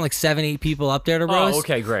 he was calling like 7-8 people up there to roast. Oh,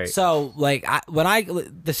 okay, great. So like,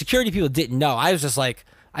 the security people didn't know. I was just like,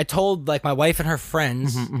 I told like my wife and her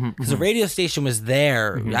friends, because the radio station was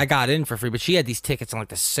there. I got in for free, but she had these tickets in like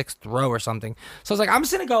the 6th row or something. So I was like, I'm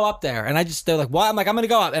just gonna go up there, and they're like, what? I'm like, I'm gonna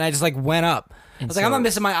go up, and I just like went up. I was like, I'm not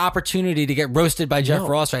missing my opportunity to get roasted by Jeff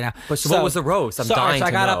Ross right now. But so what was the roast? I'm dying to know. So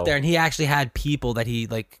I got up there, and he actually had people that he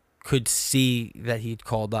like could see that he'd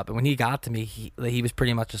called up, and when he got to me, he was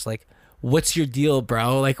pretty much just like, "What's your deal,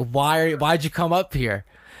 bro? Like, why'd you come up here?"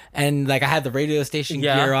 And like, I had the radio station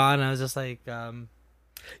gear on, and I was just like,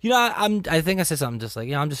 I think I said something just like,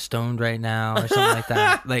 I'm just stoned right now or something like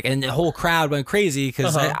that. Like, and the whole crowd went crazy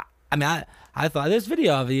because I thought there's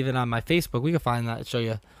video of it even on my Facebook. We can find that and show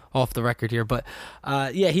you off the record here. But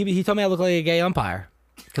he told me I look like a gay umpire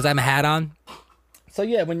because I have a hat on. So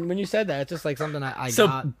yeah, when you said that, it's just like something I got.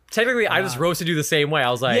 So technically, I just roasted you the same way.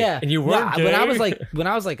 I was like, and you weren't gay? When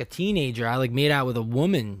I was like a teenager, I like made out with a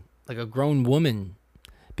woman, like a grown woman,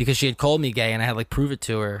 because she had called me gay, and I had like prove it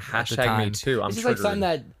to her. Hashtag at the time. me too. It's just like something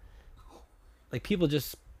that, like, people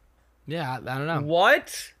just, I don't know.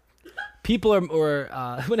 What? People are, or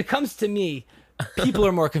when it comes to me, people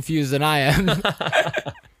are more confused than I am.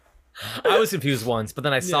 I was confused once, but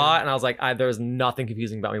then I saw it, and I was like, there was nothing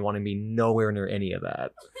confusing about me wanting to be nowhere near any of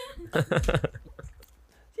that.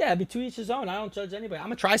 Yeah, to each his own. I don't judge anybody.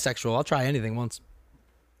 I'm a trisexual. I'll try anything once.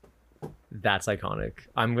 That's iconic.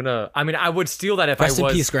 I would steal that if Rest I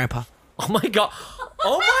was. in peace, Grandpa. Oh my god.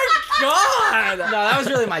 Oh my god. No, that was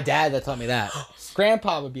really my dad that taught me that.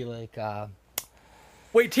 Grandpa would be like,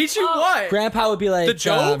 wait, teach you what? Grandpa would be like, the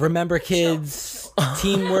joke? Remember, kids,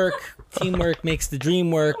 teamwork makes the dream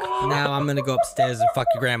work. Now I'm gonna go upstairs and fuck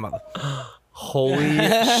your grandmother. Holy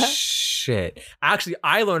shit. Actually,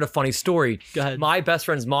 I learned a funny story. Go ahead. My best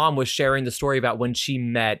friend's mom was sharing the story about when she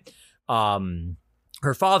met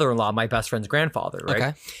her father-in-law, my best friend's grandfather, right?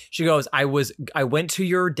 Okay. She goes, I went to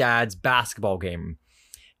your dad's basketball game,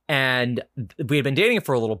 and we had been dating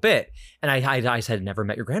for a little bit, and I said, never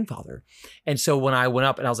met your grandfather. And so when I went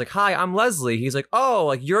up and I was like, hi, I'm Leslie. He's like, oh,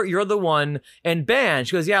 like you're the one in band.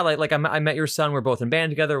 She goes, yeah, like I met your son. We're both in band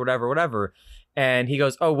together, whatever. And he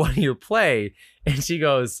goes, oh, what do you play? And she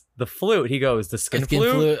goes, the flute. He goes, the skin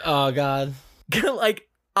flute. Oh, God. Like,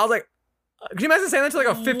 I was like, can you imagine saying that to like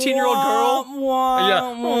a 15-year-old girl?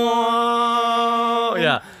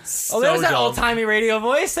 Yeah. So there's that old-timey radio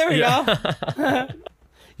voice. There we go.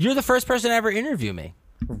 You're the first person to ever interview me.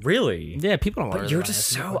 Really? Yeah, people don't. But you're just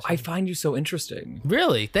so. I find you so interesting.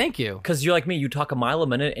 Really, thank you. Because you're like me. You talk a mile a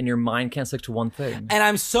minute, and your mind can't stick to one thing. And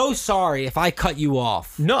I'm so sorry if I cut you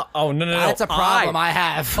off. No. Oh no. That's a problem I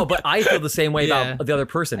have. Oh, but I feel the same way Yeah. about the other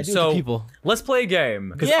person. I do So with people. let's play a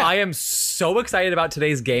game because Yeah. I am so excited about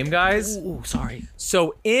today's game, guys. Ooh, sorry.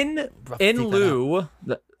 So in lieu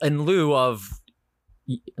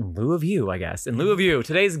of you, I guess. In lieu of you,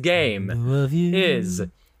 today's game Love you. is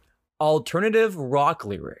alternative rock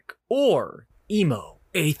lyric or emo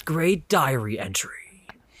 8th grade diary entry.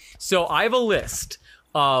 So I have a list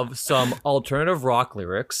of some alternative rock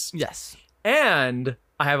lyrics Yes. and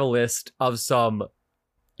I have a list of some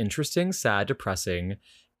interesting, sad, depressing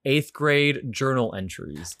 8th grade journal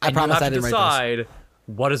entries. I And promise you I have to didn't write decide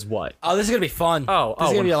what is what. Oh, this is gonna be fun. Oh, this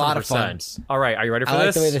is gonna be a lot of fun. 100%. All right, are you ready for I like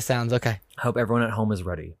this? the way this sounds. Okay. I hope everyone at home is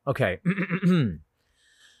ready. Okay.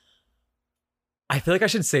 I feel like I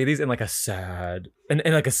should say these in like a sad, in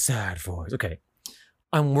like a sad voice. Okay.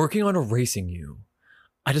 I'm working on erasing you.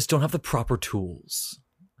 I just don't have the proper tools.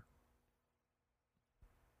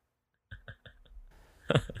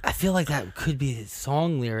 I feel like that could be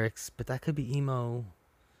song lyrics, but that could be emo.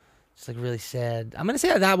 It's like really sad. I'm gonna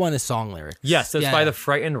say that one is song lyrics. Yes, it's Yeah. by the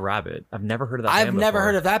Frightened Rabbit. I've never heard of that. I've band never before.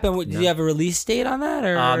 heard of that. But do you have a release date on that,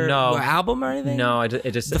 or No. or album or anything? No,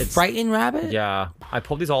 it just The it's, Frightened Rabbit. Yeah, I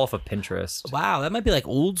pulled these all off of Pinterest. Wow, that might be like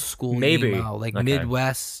old school. Maybe. emo, like Okay.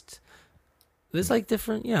 Midwest. There's like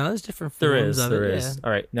different, there's different There forms is, of there it. is. All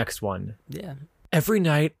right, next one. Yeah. Every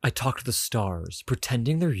night I talk to the stars,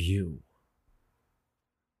 pretending they're you.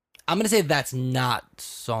 I'm gonna say that's not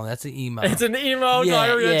song. That's an emo. It's an emo yeah,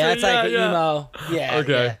 diary entry. that's like an yeah. emo. Yeah.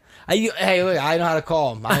 Okay. Yeah. Hey, look, I know how to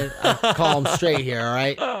call him. I call him straight here. All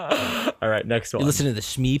right. All right, next one. You listen to the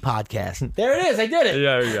Shmee podcast. There it is. I did it.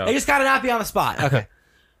 Yeah, there you go. I just gotta not be on the spot. Okay.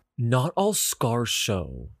 Not all scars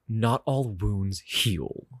show, not all wounds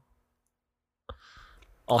heal.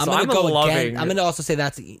 Also, I'm gonna go loving. again. I'm gonna also say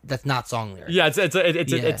that's not song lyrics. Yeah, it's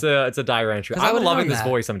a diary entry. 'Cause I I'm would've loving known this that.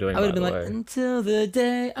 voice I'm doing. I would have by been the like, way. until the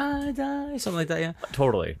day I die, something like that. Yeah.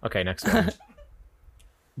 Totally. Okay, next one.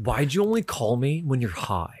 Why'd you only call me when you're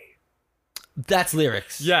high? That's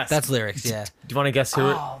lyrics. Yes. That's lyrics. Yeah. Do you want to guess who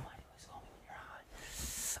it? Oh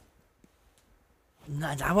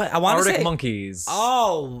my God. I want to Arctic say. Monkeys.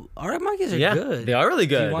 Oh, Arctic Monkeys are yeah, good. they are really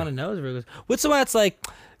Do good. you want to know? It's really good. What's the one that's like,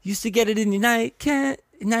 used to get it in your night, can't,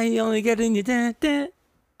 now you only get it in your dad, dad.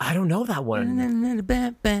 I don't know that one. I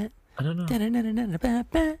don't know. I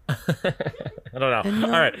don't know.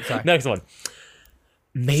 All right, Sorry. next one.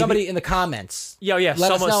 Maybe Somebody in the comments. Yeah,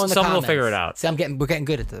 Let us know in the someone will comments. figure it out. See, we're getting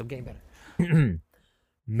good at it. I'm getting better.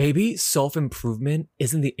 Maybe self-improvement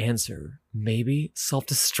isn't the answer. Maybe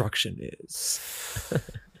self-destruction is.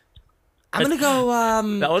 I'm gonna go.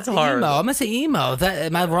 That one's hard. Emo. I'm gonna say emo.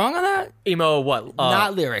 Am I wrong on that? Emo what?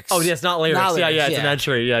 Not lyrics. Oh, yes, not lyrics. Not yeah, lyrics, it's an yeah.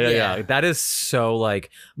 entry. Yeah. Yeah. That is so like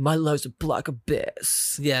my life's a black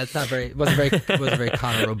abyss. Yeah, it's not very. It wasn't very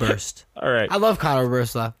Conor Oberst. All right. I love Conor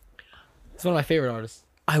Oberst though. He's one of my favorite artists.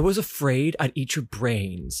 I was afraid I'd eat your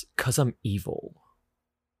brains because I'm evil.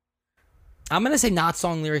 I'm gonna say not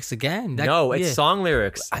song lyrics again. No, it's yeah. song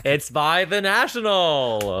lyrics. It's by The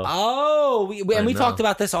National. Oh, we know. talked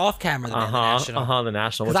about this off camera. The National. The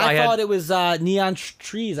National. Because Which I thought it was Neon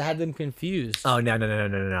Trees. I had them confused. Oh, no.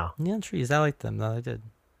 Neon Trees. I like them. No, I did.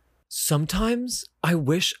 Sometimes I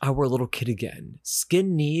wish I were a little kid again.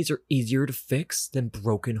 Skin knees are easier to fix than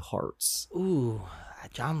broken hearts. Ooh,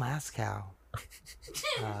 John Lascow.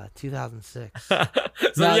 2006. So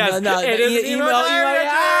No, yes, no, it is emo, emo.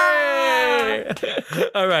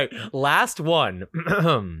 All right, last one.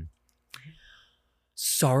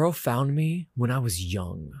 Sorrow found me when I was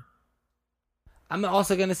young. I'm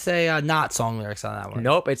also gonna say not song lyrics on that one.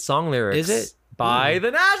 Nope, it's song lyrics. Is it? By The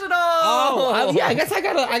National? Yeah. I guess I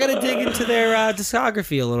gotta dig into their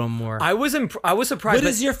discography a little more. I was surprised. What that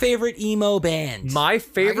is your favorite emo band? my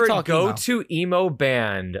favorite talk go-to emo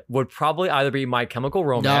band would probably either be My Chemical No,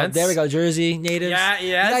 Romance. there we go. Jersey natives. Yeah,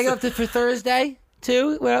 yes. Did I go up for Thursday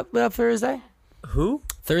too? What up Thursday? Who?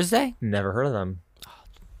 Thursday? Never heard of them.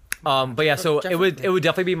 But yeah, so it would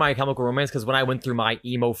definitely be My Chemical Romance because when I went through my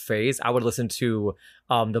emo phase, I would listen to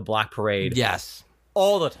the Black Parade Yes.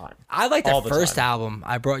 all the time. I like their All the first time. album.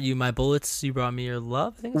 I brought you my bullets. You brought me your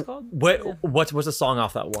love. I think it's called. What's the song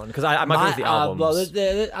off that one? Because I'm not good with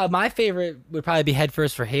the albums. My favorite would probably be Head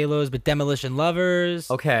First for Halos, but Demolition Lovers.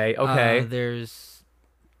 Okay. There's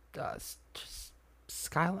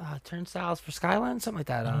Turnstiles for Skyline, something like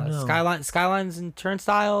that. don't know. Skylines and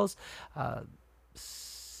Turnstiles.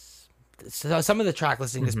 So some of the track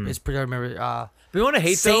listing is pretty. I remember. we want to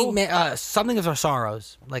hate though. Something of Our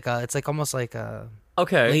Sorrows. Like it's like almost like Oh,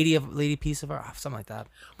 Okay. Lady Piece of Art, something like that.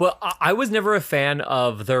 Well, I was never a fan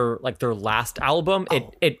of their last album.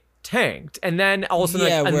 It tanked, and then also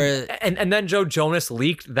and then Joe Jonas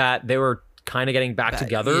leaked that they were kind of getting back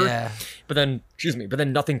together. Yeah. But then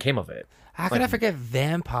nothing came of it. How could I forget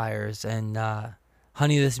Vampires and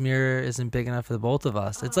Honey, This Mirror Isn't Big Enough for the Both of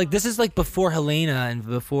Us? It's like this is like before Helena and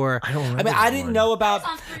before. I don't remember. I mean, I didn't know about.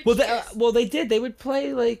 Well, they did. They would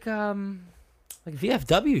play like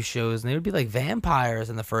VFW shows, and they would be like vampires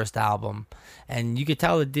in the first album, and you could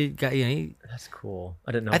tell it did. That's cool.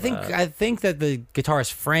 I didn't know. I think that the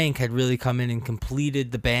guitarist Frank had really come in and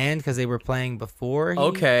completed the band because they were playing before.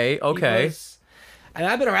 Okay. And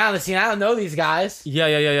I've been around the scene. I don't know these guys. Yeah.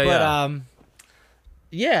 But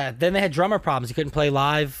yeah. Then they had drummer problems. He couldn't play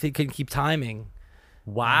live. He couldn't keep timing.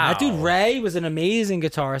 Wow. That dude Ray was an amazing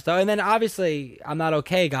guitarist, though. And then obviously, I'm Not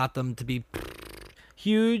Okay got them to be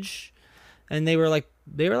huge, and they were like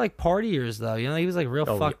partiers, though. You know, he was like real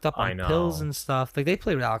fucked up on pills and stuff. Like they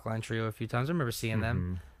played with Alkaline Trio a few times. I remember seeing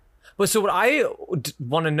them. But so what I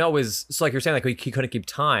want to know is, so like you're saying, like he couldn't keep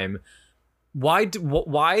time. Why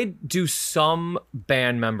do some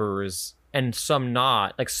band members and some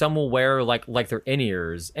not? Like some will wear like their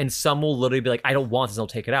in-ears, and some will literally be like, I don't want this, and they'll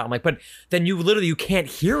take it out. I'm like, but then you can't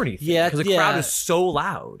hear anything. Yeah, because the crowd is so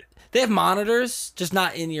loud. They have monitors, just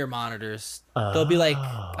not in-ear monitors. They'll be like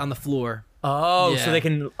on the floor. Oh, so they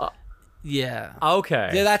can. Yeah.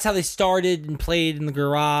 Okay. Yeah, that's how they started and played in the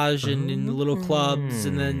garage and in the little clubs,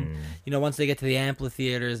 and then once they get to the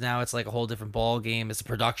amphitheaters, now it's like a whole different ball game. It's a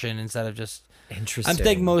production instead of just. Interesting. I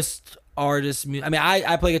think most artists. I mean,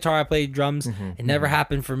 I play guitar, I play drums. It never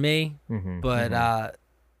happened for me, but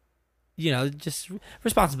just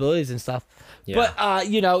responsibilities and stuff. Yeah. But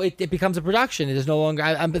it becomes a production. It is no longer.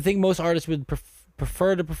 I think most artists would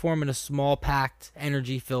prefer to perform in a small, packed,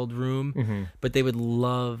 energy-filled room, but they would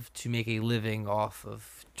love to make a living off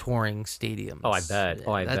of touring stadiums. Oh, I bet.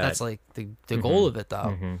 That's like the goal of it,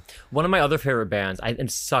 though. One of my other favorite bands,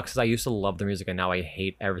 it sucks because I used to love their music, and now I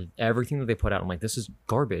hate everything that they put out. I'm like, this is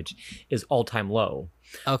garbage. Is All Time Low.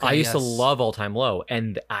 Okay, I used to love All Time Low,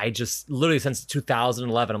 and I just literally since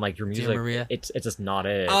 2011, I'm like, your music, it's just not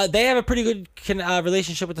it. They have a pretty good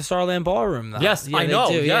relationship with the Starland Ballroom, though. Yes, I know.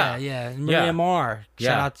 Do. Yeah. Maria Marr,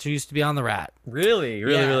 shout out to, used to be on the Rat. Really.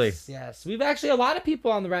 Yes. We've actually a lot of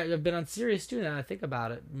people on the Rat have been on Sirius too. Now I think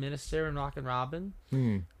about it, Minister and Rockin' Robin.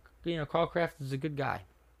 Carl Craft is a good guy.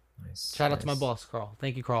 Nice. Shout out to my boss, Carl.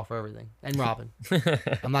 Thank you, Carl, for everything. And Robin.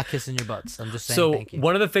 I'm not kissing your butts. I'm just saying thank you. So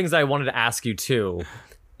one of the things I wanted to ask you too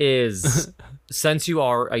is, since you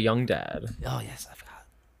are a young dad. Oh yes, I forgot.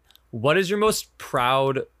 What is your most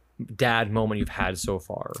proud dad moment you've had so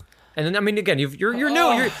far? And then, I mean, again, you're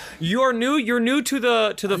new to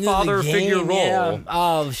the father figure role. Yeah.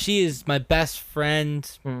 Oh, she is my best friend.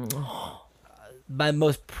 My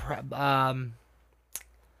most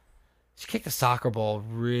she kicked a soccer ball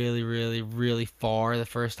really, really, really far the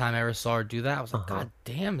first time I ever saw her do that. I was like, God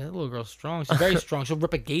damn, that little girl's strong. She's very strong. She'll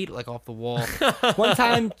rip a gate like off the wall. One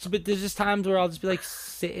time, but there's just times where I'll just be like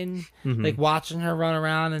sitting, like watching her run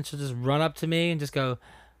around, and she'll just run up to me and just go,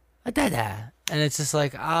 "Dada," and it's just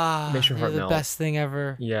like, you're the best thing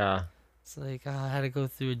ever. Yeah. It's like I had to go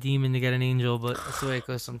through a demon to get an angel, but that's the way it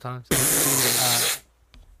goes sometimes.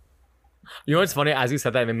 You know what's funny? As you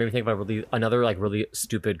said that, it made me think about another really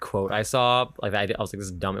stupid quote I saw. Like I was like, this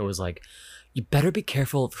is dumb. It was like, you better be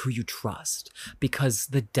careful of who you trust, because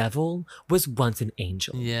the devil was once an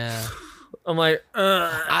angel. Yeah. I'm like,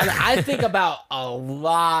 I think about a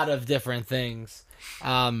lot of different things.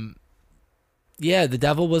 Yeah, the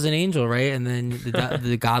devil was an angel, right? And then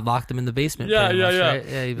the God locked him in the basement. Yeah. Right?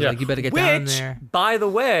 Yeah, he was like, you better get down there. By the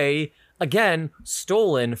way, again,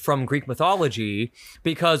 stolen from Greek mythology,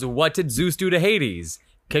 because what did Zeus do to Hades?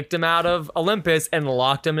 Kicked him out of Olympus and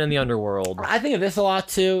locked him in the underworld. I think of this a lot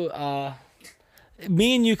too.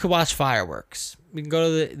 Me and you could watch fireworks. We can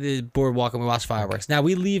go to the boardwalk and we watch fireworks. Now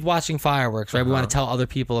we leave watching fireworks, right? We want to tell other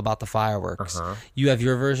people about the fireworks. You have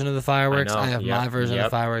your version of the fireworks. I have my version of the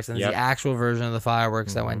fireworks, and the actual version of the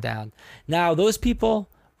fireworks that went down. Now those people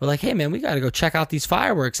were like, "Hey man, we got to go check out these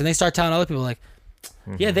fireworks," and they start telling other people like,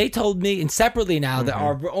 "Yeah, they told me," and separately now that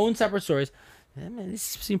our own separate stories. Yeah, man, this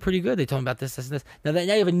seemed pretty good. They told me about this, and this. Now you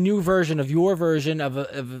have a new version of your version of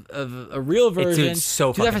a real version. It's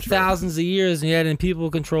so do that for thousands of years, and you had in people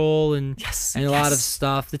control and a lot of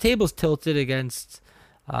stuff. The table's tilted against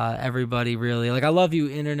everybody, really. Like, I love you,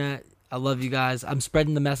 internet. I love you guys. I'm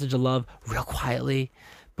spreading the message of love real quietly,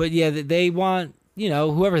 but yeah, they want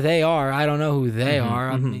whoever they are. I don't know who they are.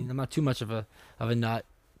 I mean, I'm not too much of a nut.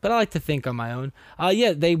 But I like to think on my own.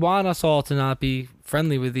 They want us all to not be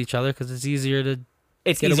friendly with each other because it's easier to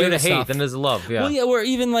It's get easier away to with hate stuff. than it is to love. Yeah. Well, yeah, or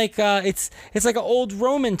even like it's like an old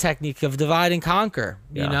Roman technique of divide and conquer.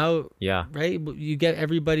 You Yeah. know, Yeah. right? You get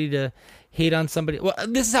everybody to hate on somebody. Well,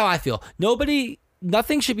 this is how I feel.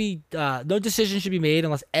 Nothing should be, no decision should be made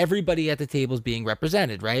unless everybody at the table is being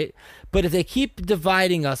represented, right? But if they keep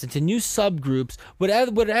dividing us into new subgroups,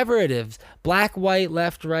 whatever it is, black, white,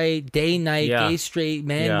 left, right, day, night, Yeah. gay, straight,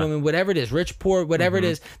 man, Yeah. woman, whatever it is, rich, poor, whatever it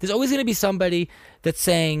is, there's always going to be somebody that's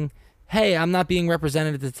saying, hey, I'm not being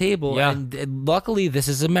represented at the table. Yeah. And luckily, this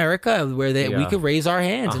is America where we Yeah. could raise our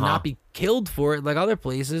hands and Uh-huh. not be killed for it like other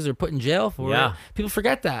places or put in jail for Yeah. it. People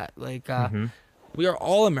forget that. Like, we are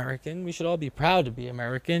all American. We should all be proud to be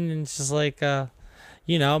American. And it's just like,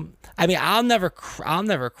 you know, I mean, I'll never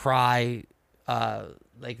cry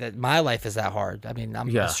like that. My life is that hard. I mean, I'm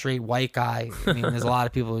Yeah. a straight white guy. I mean, there's a lot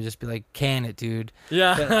of people who just be like, can it, dude?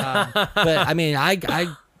 Yeah. But I mean, I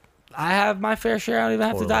have my fair share. I don't even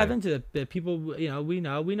have to Totally. dive into it. But people, you know, we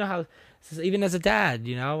know how. Even as a dad,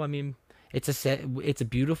 you know, I mean, it's a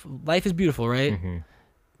beautiful life is beautiful, right?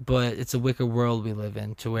 But it's a wicked world we live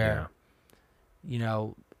in, to where, you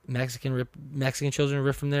know, Mexican children are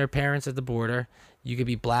ripped from their parents at the border. You could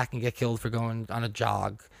be black and get killed for going on a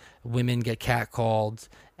jog. Women get catcalled,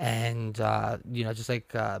 and you know, just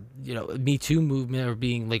like you know, Me Too movement, or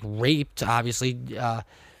being like raped. Obviously,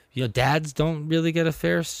 you know, dads don't really get a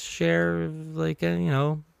fair share, like, you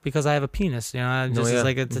know, because I have a penis, you know, just it's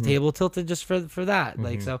like it's a table tilted just for that.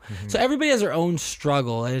 Like, so everybody has their own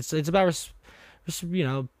struggle. And it's about, you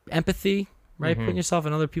know, empathy, right? Putting yourself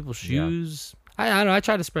in other people's shoes. I don't know. I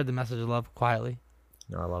try to spread the message of love quietly.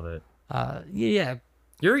 No, I love it. Yeah.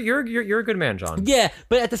 You're a good man, John. Yeah,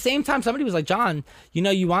 but at the same time, somebody was like, John, you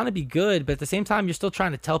know, you want to be good, but at the same time, you're still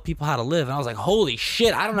trying to tell people how to live. And I was like, holy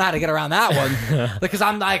shit, I don't know how to get around that one. Because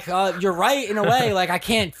I'm like, you're right in a way. Like, I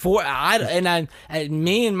can't force, I ain't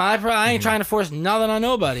trying to force nothing on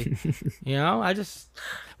nobody. You know,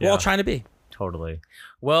 we're all trying to be. Totally.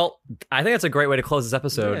 Well, I think that's a great way to close this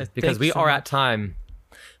episode, because we are at time.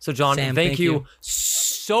 So, John, Sam, thank you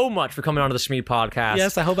so much for coming on to the Schmeed podcast.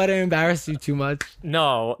 Yes, I hope I didn't embarrass you too much.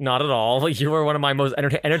 No, not at all. You were one of my most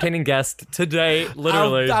entertaining guests today,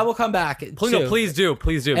 literally. I will come back. Please do.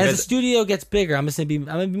 As the studio gets bigger, I'm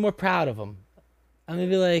gonna be more proud of them. I'm gonna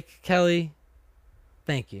be like, Kelly,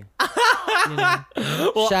 thank you. You know?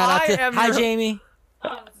 Well, Shout out to hi Jamie.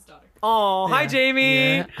 Oh, hi,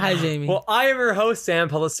 Jamie. Yeah. Hi, Jamie. Well, I am your host, Sam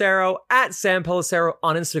Pellicero, at Sam Pellicero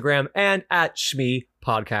on Instagram and at Shmee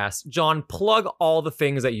Podcast. John, plug all the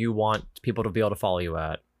things that you want people to be able to follow you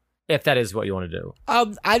at, if that is what you want to do.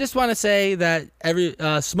 I just want to say that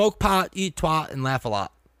smoke pot, eat twat, and laugh a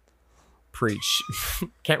lot. Preach.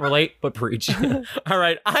 Can't relate, but preach. All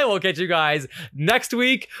right, I will catch you guys next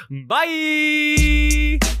week.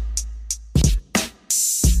 Bye.